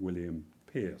Captain William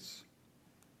Pierce.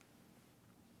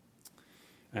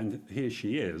 And here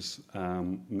she is,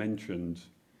 mentioned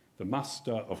the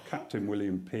muster of Captain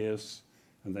William Pierce,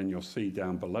 and then you'll see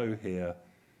down below here,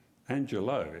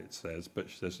 Angelo, it says, but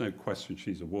there's no question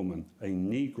she's a woman, a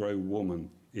Negro woman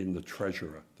in the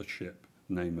Treasurer, the ship,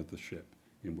 name of the ship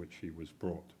in which she was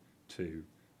brought to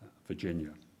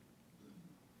Virginia.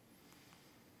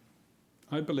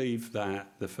 I believe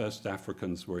that the first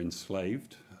Africans were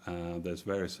enslaved. There's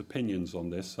various opinions on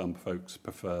this. Some folks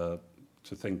prefer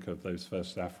to think of those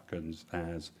first Africans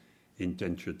as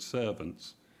indentured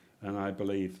servants. And I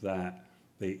believe that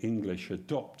the English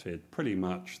adopted pretty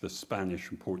much the Spanish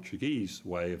and Portuguese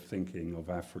way of thinking of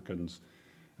Africans.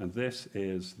 And this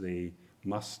is the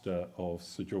muster of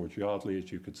Sir George Yardley,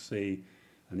 as you could see.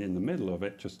 And in the middle of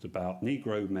it, just about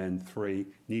Negro men 3,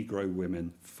 Negro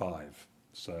women 5.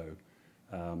 So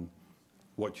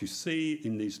what you see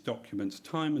in these documents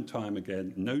time and time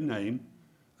again, no name,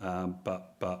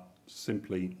 but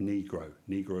simply Negro,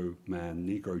 Negro man,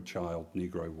 Negro child,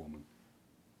 Negro woman.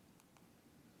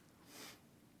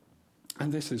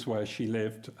 And this is where she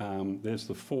lived. There's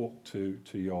the fort to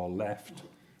your left,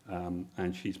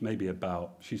 and she's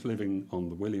living on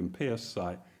the William Pierce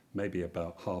site, maybe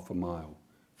about half a mile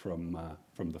from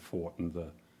the fort and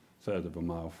the third of a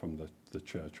mile from the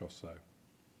church or so.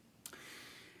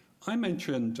 I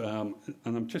mentioned, and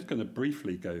I'm just going to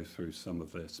briefly go through some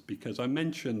of this, because I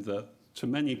mentioned that to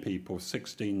many people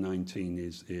 1619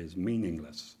 is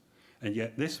meaningless, and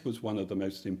yet this was one of the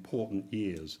most important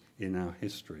years in our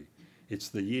history. It's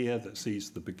the year that sees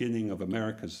the beginning of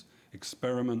America's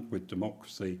experiment with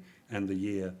democracy and the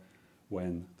year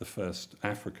when the first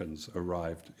Africans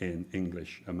arrived in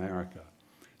English America.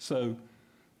 So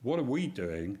what are we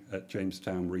doing at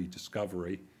Jamestown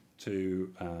Rediscovery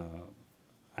to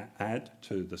add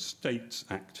to the state's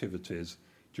activities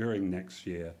during next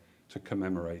year to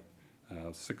commemorate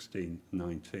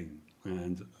 1619?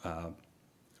 And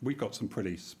we got some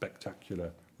pretty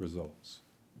spectacular results.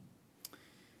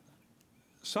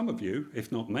 Some of you,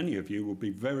 if not many of you, will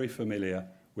be very familiar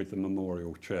with the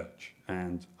Memorial Church.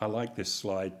 And I like this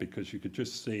slide because you could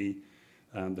just see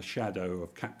the shadow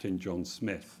of Captain John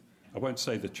Smith. I won't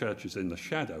say the church is in the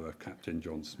shadow of Captain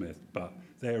John Smith, but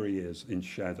there he is in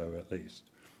shadow at least.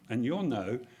 And you'll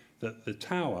know that the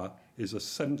tower is a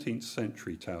 17th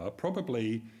century tower,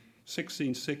 probably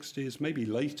 1660s, maybe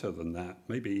later than that,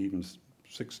 maybe even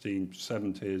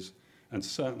 1670s, and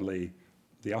certainly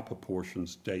the upper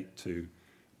portions date to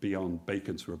beyond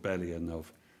Bacon's Rebellion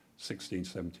of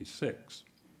 1676.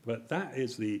 But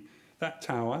that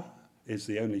tower is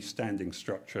the only standing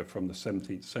structure from the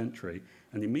 17th century,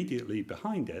 and immediately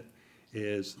behind it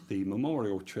is the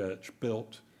Memorial Church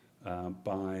built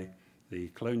by the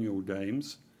Colonial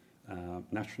Dames,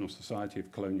 National Society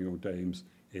of Colonial Dames,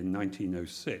 in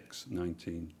 1906,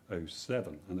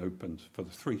 1907, and opened for the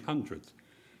 300th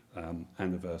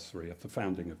anniversary of the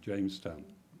founding of Jamestown.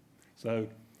 So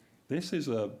this is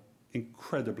an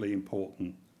incredibly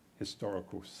important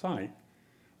historical site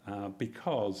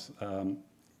because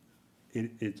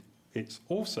it's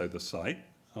also the site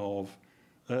of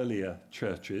earlier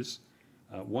churches,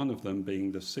 one of them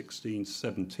being the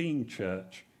 1617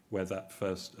 church where that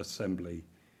first assembly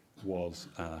was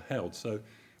held. So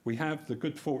we have the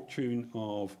good fortune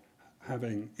of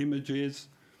having images.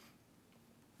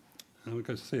 And we're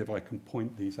going to see if I can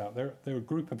point these out. There are a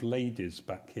group of ladies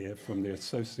back here from the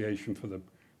Association for the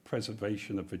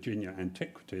Preservation of Virginia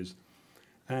Antiquities,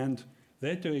 and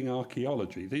they're doing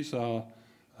archaeology. These are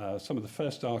some of the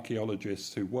first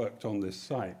archaeologists who worked on this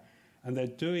site, and they're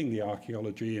doing the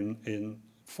archaeology in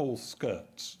full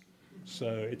skirts. So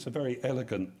it's a very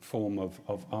elegant form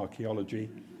of archaeology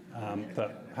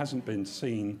that hasn't been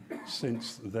seen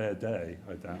since their day,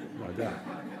 I doubt.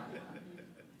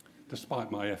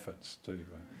 Despite my efforts to.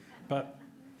 But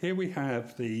here we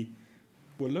have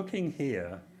we're looking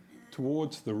here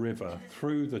towards the river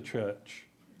through the church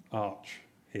arch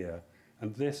here,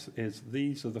 and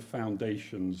these are the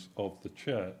foundations of the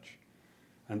church,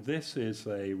 and this is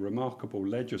a remarkable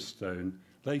ledger stone,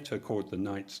 later called the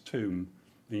Knight's Tomb,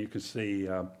 and you can see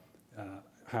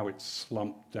how it's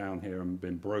slumped down here and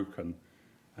been broken,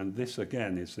 and this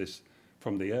again is this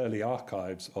from the early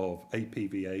archives of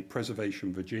APVA,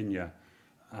 Preservation Virginia,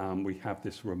 we have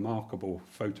this remarkable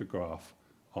photograph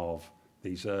of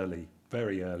these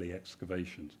very early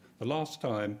excavations. The last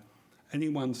time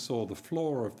anyone saw the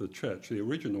floor of the church, the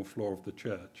original floor of the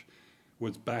church,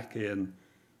 was back in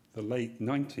the late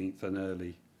 19th and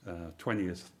early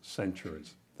 20th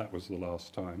centuries. That was the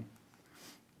last time.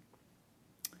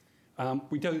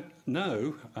 We don't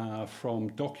know from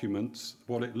documents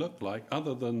what it looked like,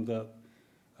 other than that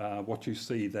what you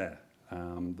see there,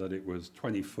 that it was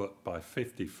 20 foot by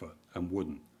 50 foot and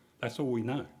wooden. That's all we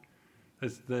know.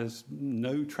 There's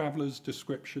no travellers'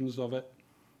 descriptions of it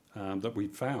that we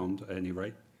found, at any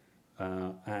rate,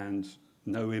 and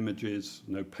no images,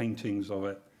 no paintings of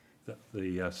it.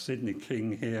 The Sidney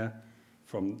King here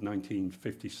from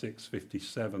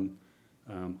 1956-57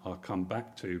 I'll come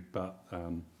back to, but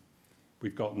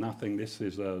we've got nothing. This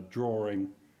is a drawing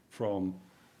from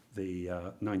the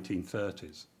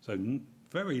 1930s, so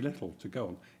very little to go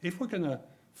on. If we're going to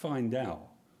find out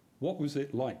what was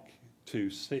it like to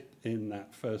sit in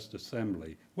that first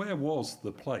assembly, where was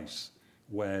the place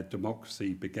where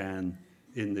democracy began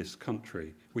in this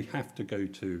country, we have to go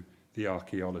to the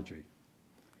archaeology.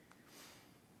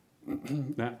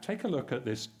 Now, take a look at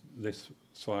this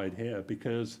slide here,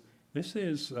 because this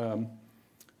is a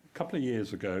couple of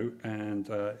years ago, and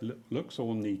it looks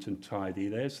all neat and tidy.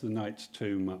 There's the knight's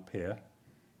tomb up here,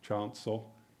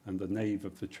 chancel, and the nave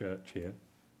of the church here.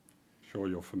 Sure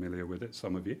you're familiar with it,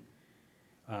 some of you.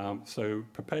 So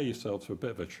prepare yourselves for a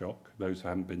bit of a shock, those who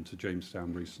haven't been to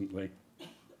Jamestown recently.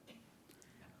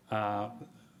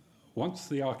 Once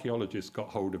the archaeologists got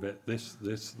hold of it, this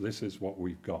is what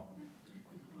we've got.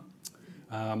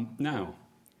 Now,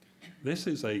 this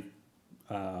is a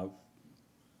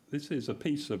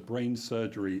piece of brain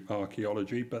surgery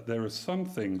archaeology, but there are some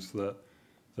things that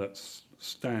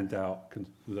stand out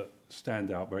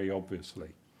very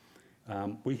obviously.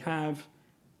 We have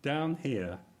down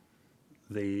here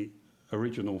the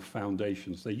original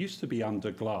foundations. They used to be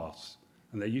under glass,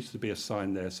 and there used to be a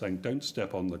sign there saying, "Don't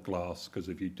step on the glass, because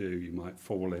if you do, you might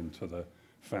fall into the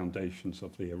foundations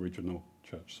of the original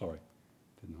church." Sorry,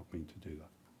 did not mean to do that.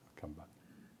 I'll come back.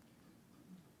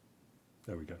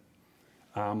 There we go.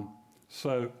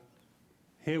 So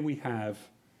here we have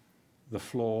the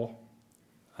floor,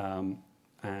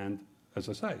 and as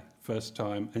I say, first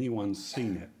time anyone's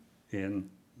seen it in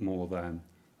more than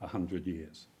 100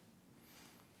 years.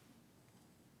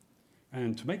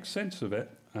 And to make sense of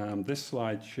it, this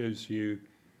slide shows you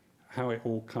how it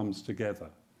all comes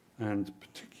together. And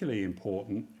particularly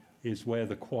important is where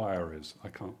the choir is. I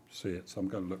can't see it, so I'm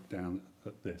going to look down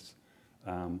at this.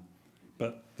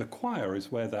 But the choir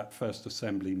is where that first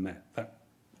assembly met.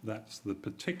 That's the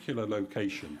particular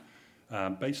location.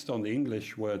 Based on the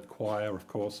English word choir, of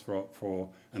course, for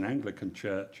an Anglican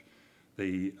church,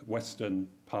 the western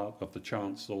part of the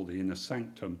chancel, the inner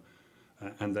sanctum,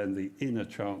 and then the inner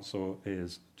chancel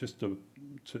is just to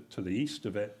the east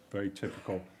of it, very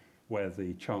typical, where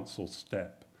the chancel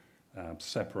step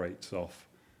separates off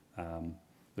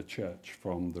the church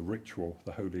from the ritual,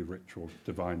 the holy ritual,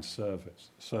 divine service.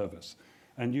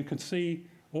 And you can see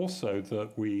also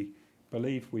that we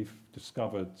believe we've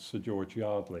discovered Sir George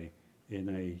Yardley in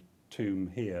a tomb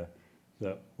here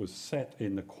that was set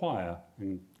in the choir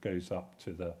and goes up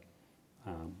to the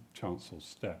chancel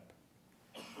step.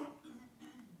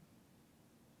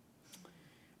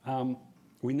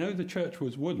 We know the church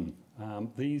was wooden.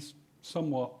 These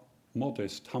somewhat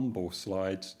modest, humble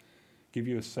slides give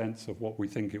you a sense of what we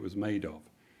think it was made of.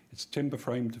 It's timber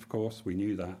framed, of course, we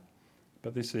knew that,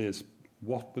 but this is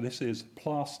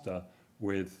plaster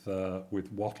with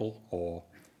wattle, or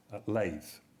lathe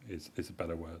is a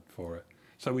better word for it.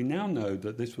 So we now know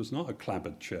that this was not a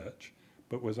clapboard church,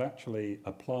 but was actually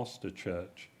a plaster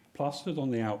church, plastered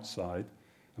on the outside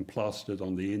and plastered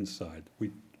on the inside.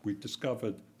 We've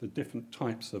discovered the different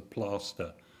types of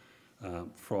plaster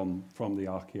from the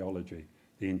archaeology,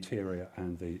 the interior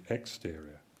and the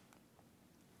exterior.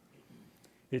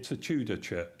 It's a Tudor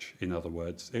church, in other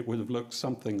words. It would have looked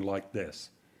something like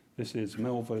this. This is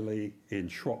Melverley in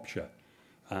Shropshire.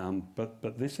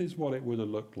 But this is what it would have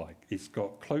looked like. It's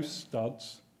got close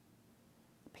studs,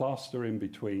 plaster in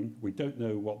between. We don't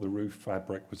know what the roof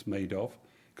fabric was made of.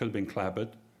 Could have been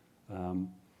clapboard.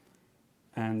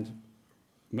 And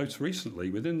most recently,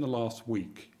 within the last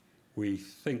week, we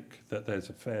think that there's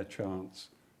a fair chance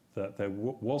that there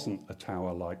wasn't a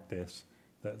tower like this,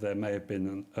 that there may have been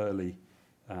an early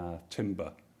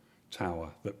timber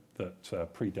tower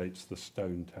that predates the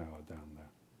stone tower down there.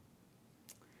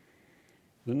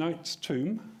 The knight's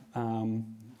tomb,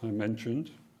 I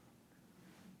mentioned.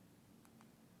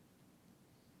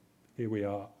 Here we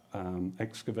are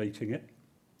excavating it.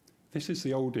 This is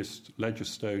the oldest ledger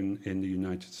stone in the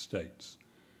United States.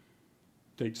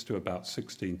 Dates to about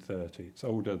 1630. It's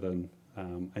older than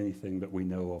anything that we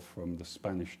know of from the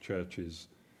Spanish churches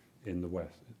in the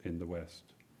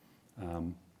West.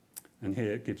 And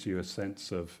here it gives you a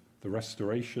sense of the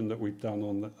restoration that we've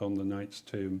done on the knight's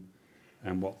tomb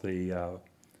and what the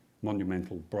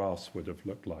monumental brass would have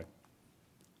looked like.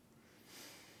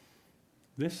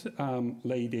 This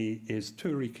lady is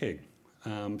Turi King.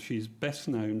 She's best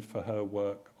known for her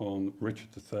work on Richard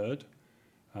III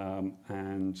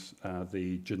and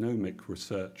the genomic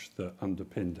research that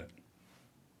underpinned it.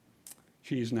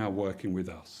 She is now working with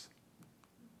us.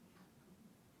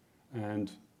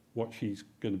 And what she's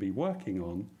going to be working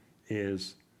on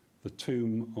is the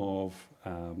tomb of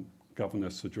Governor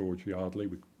Sir George Yardley,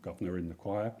 governor in the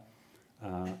choir,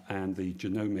 and the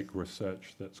genomic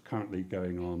research that's currently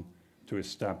going on to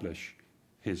establish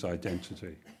his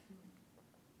identity.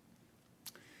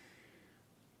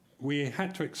 We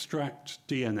had to extract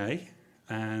DNA,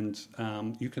 and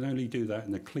you can only do that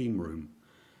in a clean room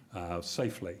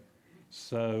safely.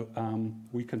 So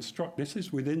this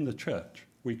is within the church.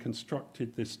 We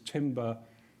constructed this timber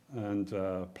and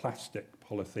plastic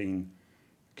polythene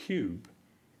cube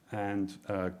and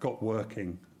got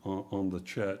working on the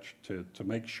church to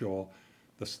make sure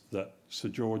that Sir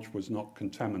George was not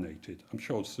contaminated. I'm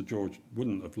sure Sir George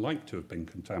wouldn't have liked to have been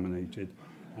contaminated,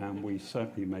 and we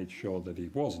certainly made sure that he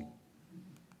wasn't.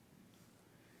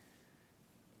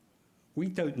 We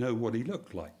don't know what he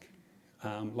looked like.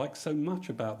 Like so much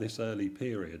about this early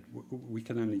period, we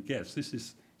can only guess. This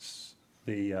is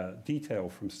the detail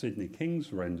from Sidney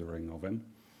King's rendering of him.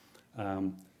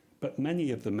 But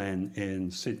many of the men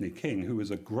in Sidney King, who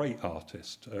was a great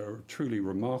artist, a truly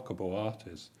remarkable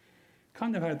artist,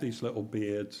 kind of had these little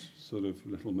beards, sort of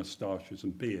little moustaches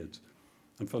and beards.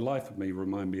 And for the life of me,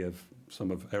 remind me of some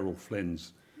of Errol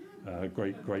Flynn's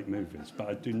great movies. But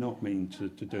I do not mean to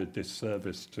do a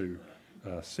disservice to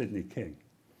Sidney King.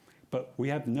 But we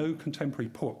have no contemporary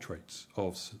portraits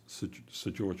of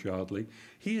Sir George Yardley.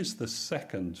 He is the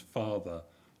second father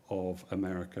of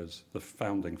America's, the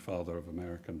founding father of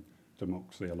American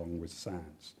democracy, along with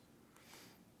Sands.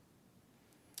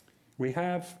 We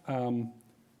have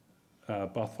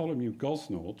Bartholomew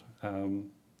Gosnold.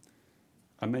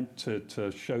 I meant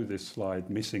to show this slide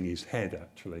missing his head,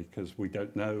 actually, because we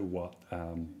don't know what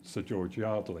Sir George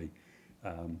Yardley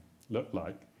looked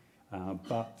like.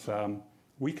 But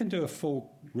we can do a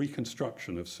full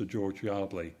reconstruction of Sir George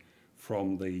Yardley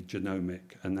from the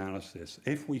genomic analysis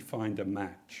if we find a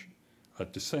match, a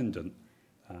descendant,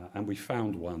 and we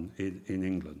found one in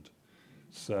England.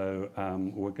 So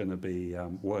we're going to be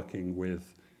working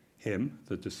with him,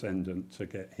 the descendant, to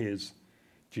get his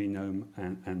genome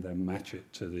and then match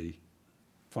it to the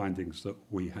findings that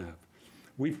we have.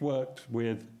 We've worked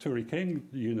with Turi King,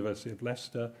 the University of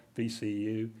Leicester,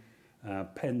 VCU,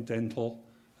 Penn Dental,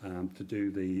 to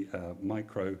do the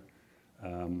micro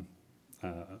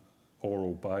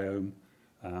oral biome.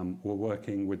 We're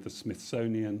working with the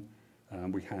Smithsonian.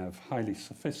 We have highly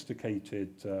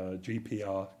sophisticated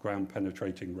GPR,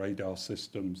 ground-penetrating radar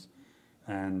systems,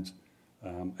 and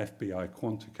FBI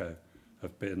Quantico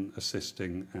have been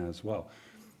assisting as well.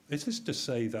 This is to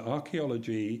say that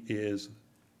archaeology is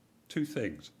two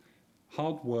things.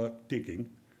 Hard work digging.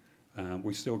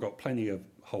 We've still got plenty of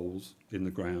holes in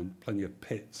the ground, plenty of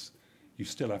pits. You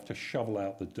still have to shovel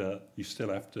out the dirt. You still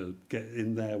have to get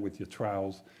in there with your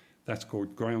trowels. That's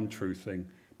called ground truthing,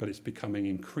 but it's becoming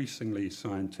increasingly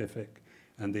scientific.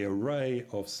 And the array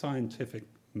of scientific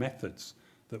methods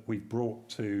that we've brought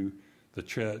to the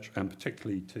church, and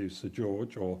particularly to Sir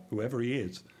George, or whoever he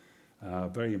is, a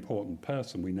very important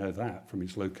person, we know that from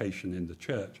his location in the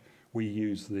church. We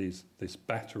use this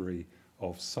battery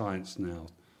of science now,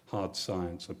 hard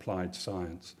science, applied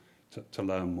science, to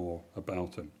learn more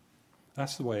about him.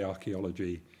 That's the way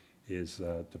archaeology is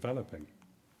developing.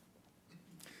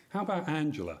 How about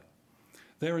Angela?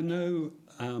 There are no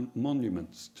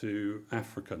monuments to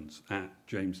Africans at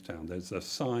Jamestown. There's a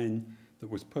sign that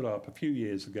was put up a few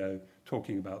years ago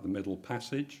talking about the Middle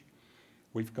Passage.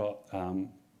 We've got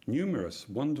numerous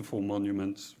wonderful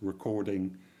monuments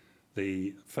recording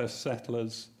the first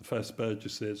settlers, the first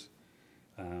burgesses,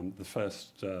 the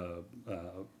first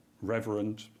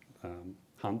Reverend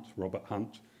Hunt, Robert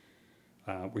Hunt.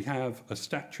 We have a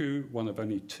statue, one of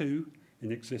only two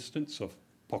in existence, of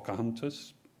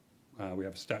Pocahontas. We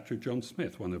have a statue of John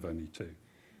Smith, one of only two.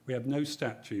 We have no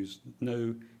statues,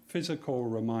 no physical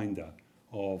reminder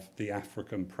of the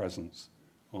African presence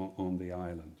on the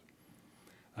island.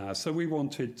 So we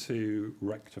wanted to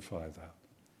rectify that.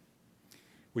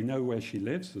 We know where she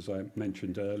lives, as I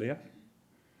mentioned earlier.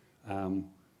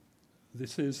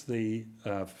 This is the,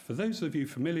 for those of you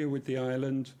familiar with the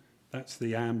island, that's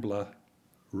the Ambler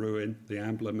ruin, the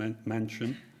Ambler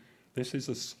mansion. This is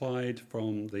a slide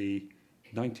from the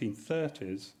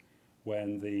 1930s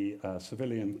when the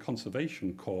Civilian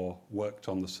Conservation Corps worked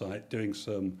on the site, doing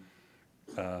some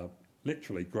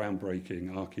literally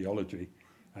groundbreaking archaeology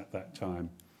at that time.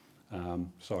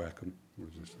 Sorry, I couldn't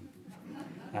resist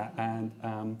it.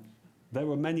 And there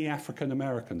were many African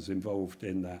Americans involved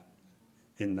in that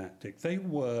dig. They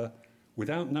were,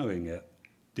 without knowing it,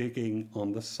 digging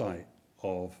on the site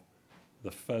of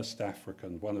the first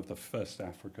African, one of the first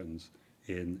Africans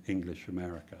in English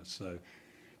America. So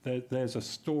there's a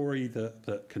story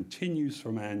that continues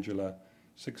from Angela,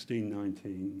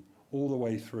 1619, all the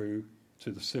way through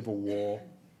to the Civil War,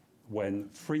 when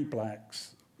free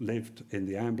blacks lived in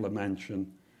the Ambler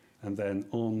Mansion, and then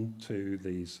on to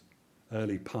these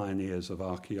early pioneers of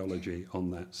archaeology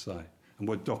on that site. And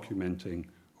we're documenting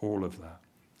all of that.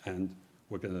 And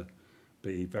we're going to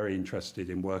be very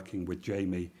interested in working with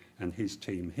Jamie and his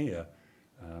team here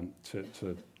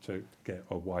to get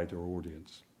a wider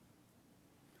audience.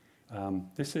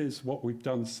 This is what we've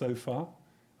done so far.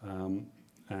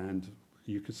 And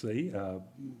you can see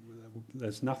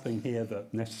there's nothing here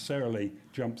that necessarily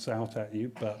jumps out at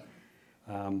you, but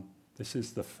this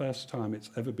is the first time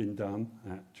it's ever been done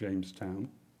at Jamestown.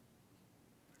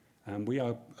 And we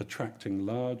are attracting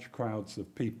large crowds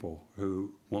of people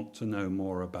who want to know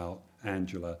more about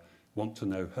Angela, want to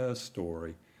know her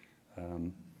story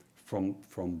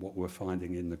from what we're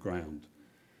finding in the ground.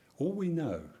 All we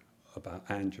know about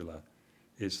Angela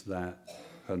is that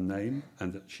her name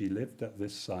and that she lived at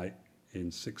this site in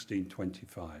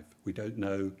 1625. We don't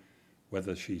know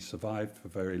whether she survived for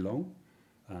very long.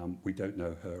 We don't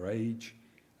know her age.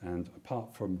 And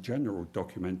apart from general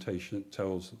documentation that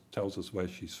tells us where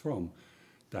she's from,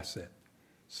 that's it.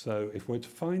 So if we're to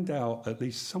find out at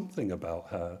least something about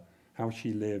her, how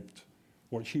she lived,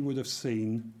 what she would have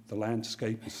seen, the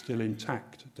landscape is still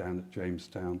intact down at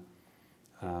Jamestown.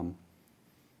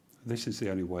 This is the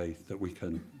only way that we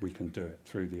can do it,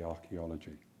 through the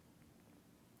archaeology.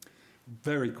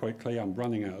 Very quickly, I'm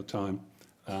running out of time.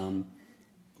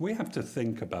 We have to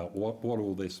think about what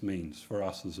all this means for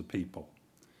us as a people.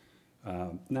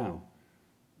 Now,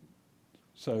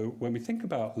 so when we think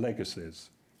about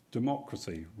legacies,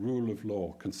 democracy, rule of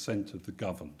law, consent of the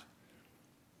governed,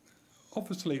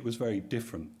 obviously it was very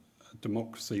different.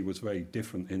 Democracy was very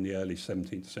different in the early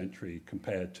 17th century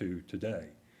compared to today.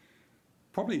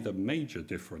 Probably the major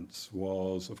difference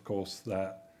was, of course,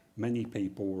 that many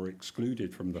people were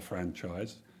excluded from the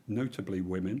franchise, notably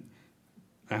women,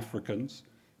 Africans,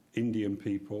 Indian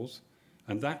peoples,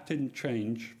 and that didn't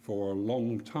change for a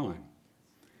long time.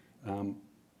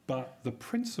 But the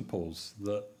principles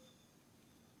that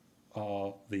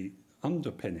are the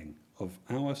underpinning of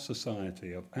our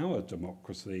society, of our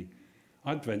democracy,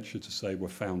 I'd venture to say were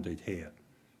founded here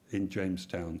in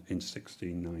Jamestown in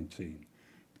 1619.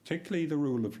 Particularly the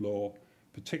rule of law,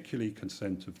 particularly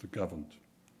consent of the governed.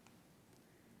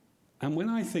 And when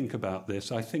I think about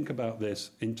this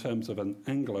in terms of an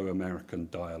Anglo-American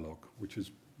dialogue, which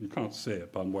is, you can't see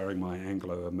it, but I'm wearing my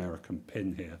Anglo-American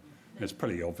pin here. It's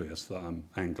pretty obvious that I'm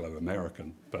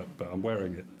Anglo-American, but I'm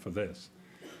wearing it for this.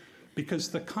 Because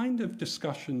the kind of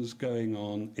discussions going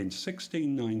on in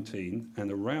 1619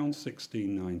 and around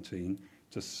 1619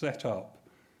 to set up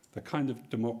the kind of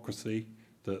democracy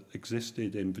that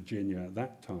existed in Virginia at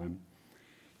that time,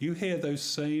 you hear those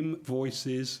same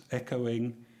voices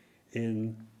echoing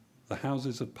in the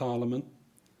Houses of Parliament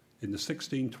in the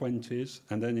 1620s,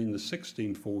 and then in the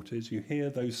 1640s, you hear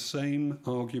those same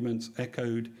arguments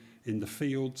echoed in the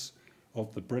fields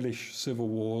of the British Civil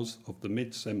Wars of the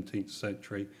mid-17th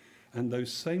century, and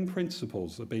those same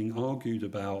principles are being argued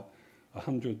about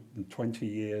 120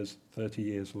 years, 30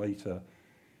 years later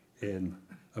in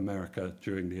America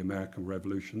during the American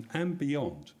Revolution and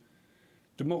beyond.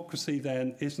 Democracy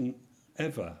then isn't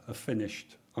ever a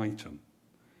finished item.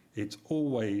 It's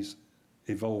always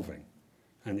evolving,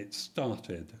 and it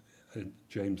started at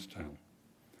Jamestown.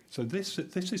 So this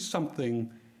is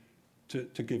something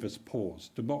to give us pause.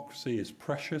 Democracy is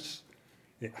precious.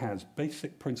 It has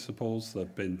basic principles that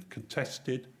have been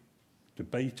contested,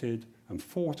 debated, and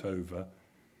fought over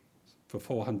for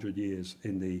 400 years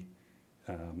in the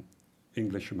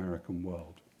English-American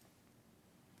world.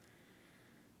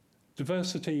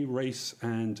 Diversity, race,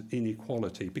 and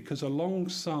inequality, because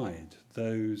alongside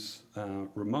those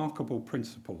remarkable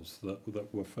principles that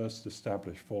were first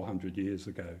established 400 years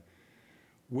ago,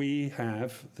 we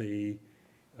have the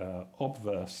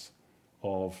obverse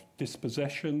of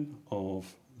dispossession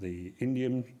of the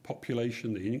Indian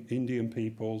population, the Indian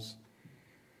peoples,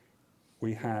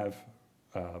 we have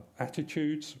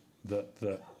attitudes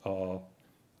that are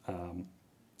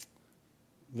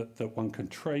that one can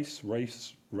trace,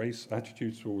 race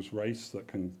attitudes towards race that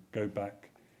can go back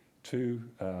to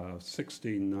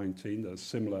 1619. There's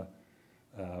similar,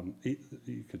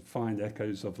 you could find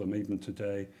echoes of them even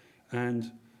today,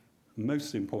 and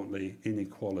most importantly,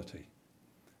 inequality.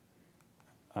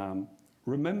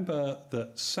 Remember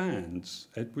that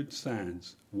Edward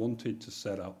Sandys, wanted to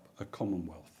set up a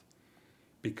commonwealth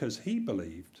because he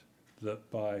believed that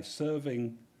by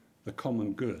serving the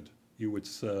common good, you would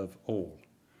serve all.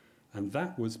 And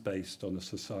that was based on a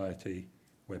society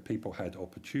where people had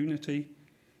opportunity,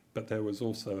 but there was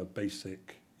also a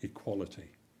basic equality.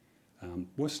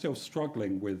 We're still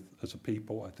struggling with, as a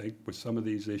people, I think, with some of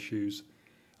these issues,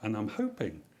 and I'm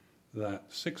hoping that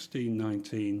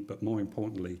 1619, but more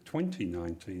importantly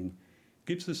 2019,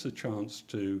 gives us a chance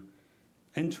to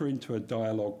enter into a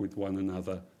dialogue with one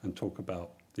another and talk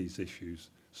about these issues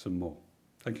some more.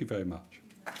 Thank you very much.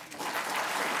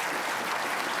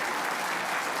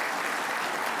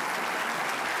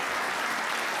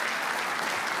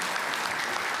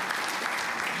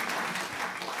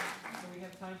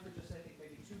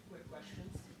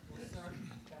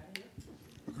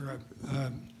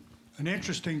 An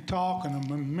interesting talk and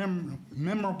a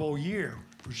memorable year,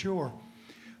 for sure.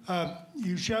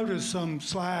 You showed us some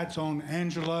slides on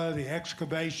Angela, the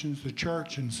excavations, the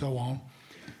church, and so on.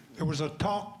 There was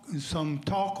some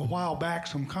talk a while back,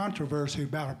 some controversy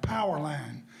about a power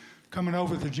line coming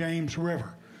over the James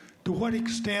River. To what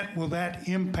extent will that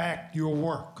impact your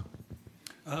work?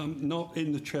 Not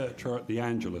in the church or at the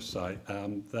Angela site.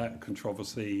 That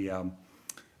controversy...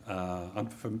 I'm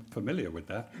familiar with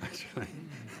that, actually.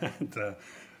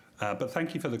 But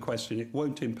thank you for the question. It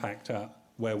won't impact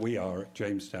where we are at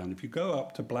Jamestown. If you go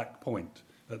up to Black Point,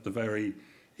 at the very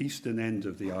eastern end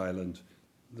of the island,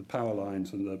 the power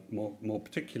lines and the more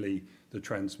particularly the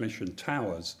transmission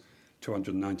towers,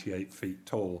 298 feet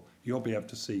tall, you'll be able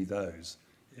to see those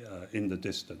in the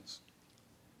distance.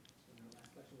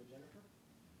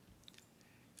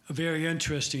 A very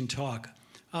interesting talk.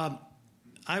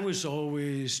 I was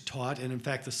always taught, and in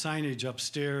fact the signage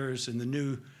upstairs in the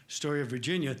new Story of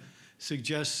Virginia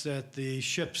suggests that the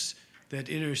ships that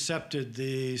intercepted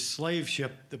the slave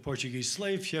ship, the Portuguese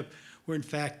slave ship, were in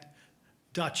fact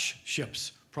Dutch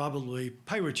ships, probably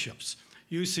pirate ships.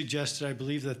 You suggested, I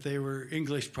believe, that they were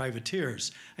English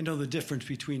privateers. I know the difference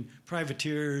between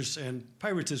privateers and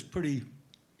pirates is pretty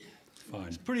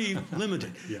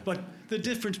limited. Yeah. But the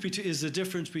difference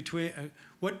between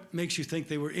what makes you think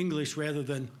they were English rather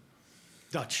than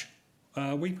Dutch?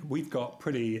 We've got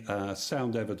pretty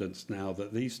sound evidence now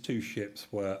that these two ships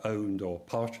were owned or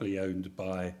partially owned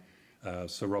by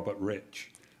Sir Robert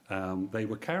Rich. They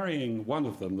were carrying, one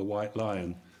of them, the White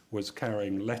Lion, was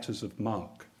carrying letters of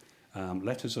marque.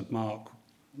 Letters of marque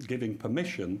giving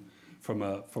permission from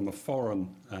a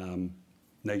foreign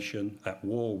nation at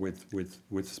war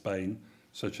with Spain,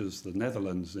 such as the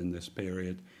Netherlands in this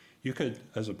period. You could,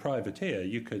 as a privateer,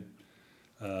 you could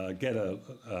get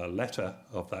a letter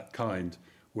of that kind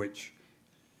which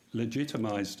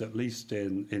legitimized, at least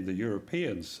in the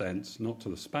European sense, not to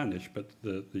the Spanish, but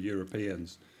the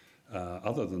Europeans,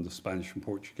 other than the Spanish and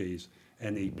Portuguese,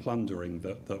 any plundering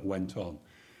that went on.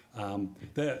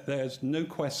 There's no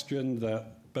question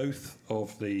that both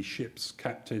of the ship's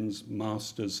captains,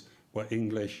 masters, were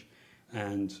English,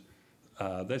 and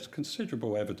there's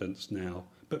considerable evidence now,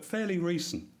 but fairly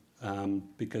recent,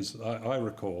 because I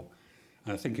recall,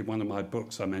 I think in one of my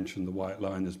books I mentioned the White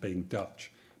Lion as being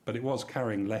Dutch, but it was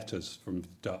carrying letters from the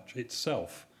Dutch.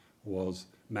 Itself was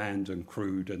manned and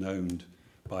crewed and owned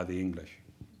by the English.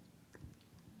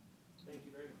 Thank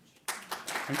you very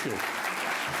much. Thank you.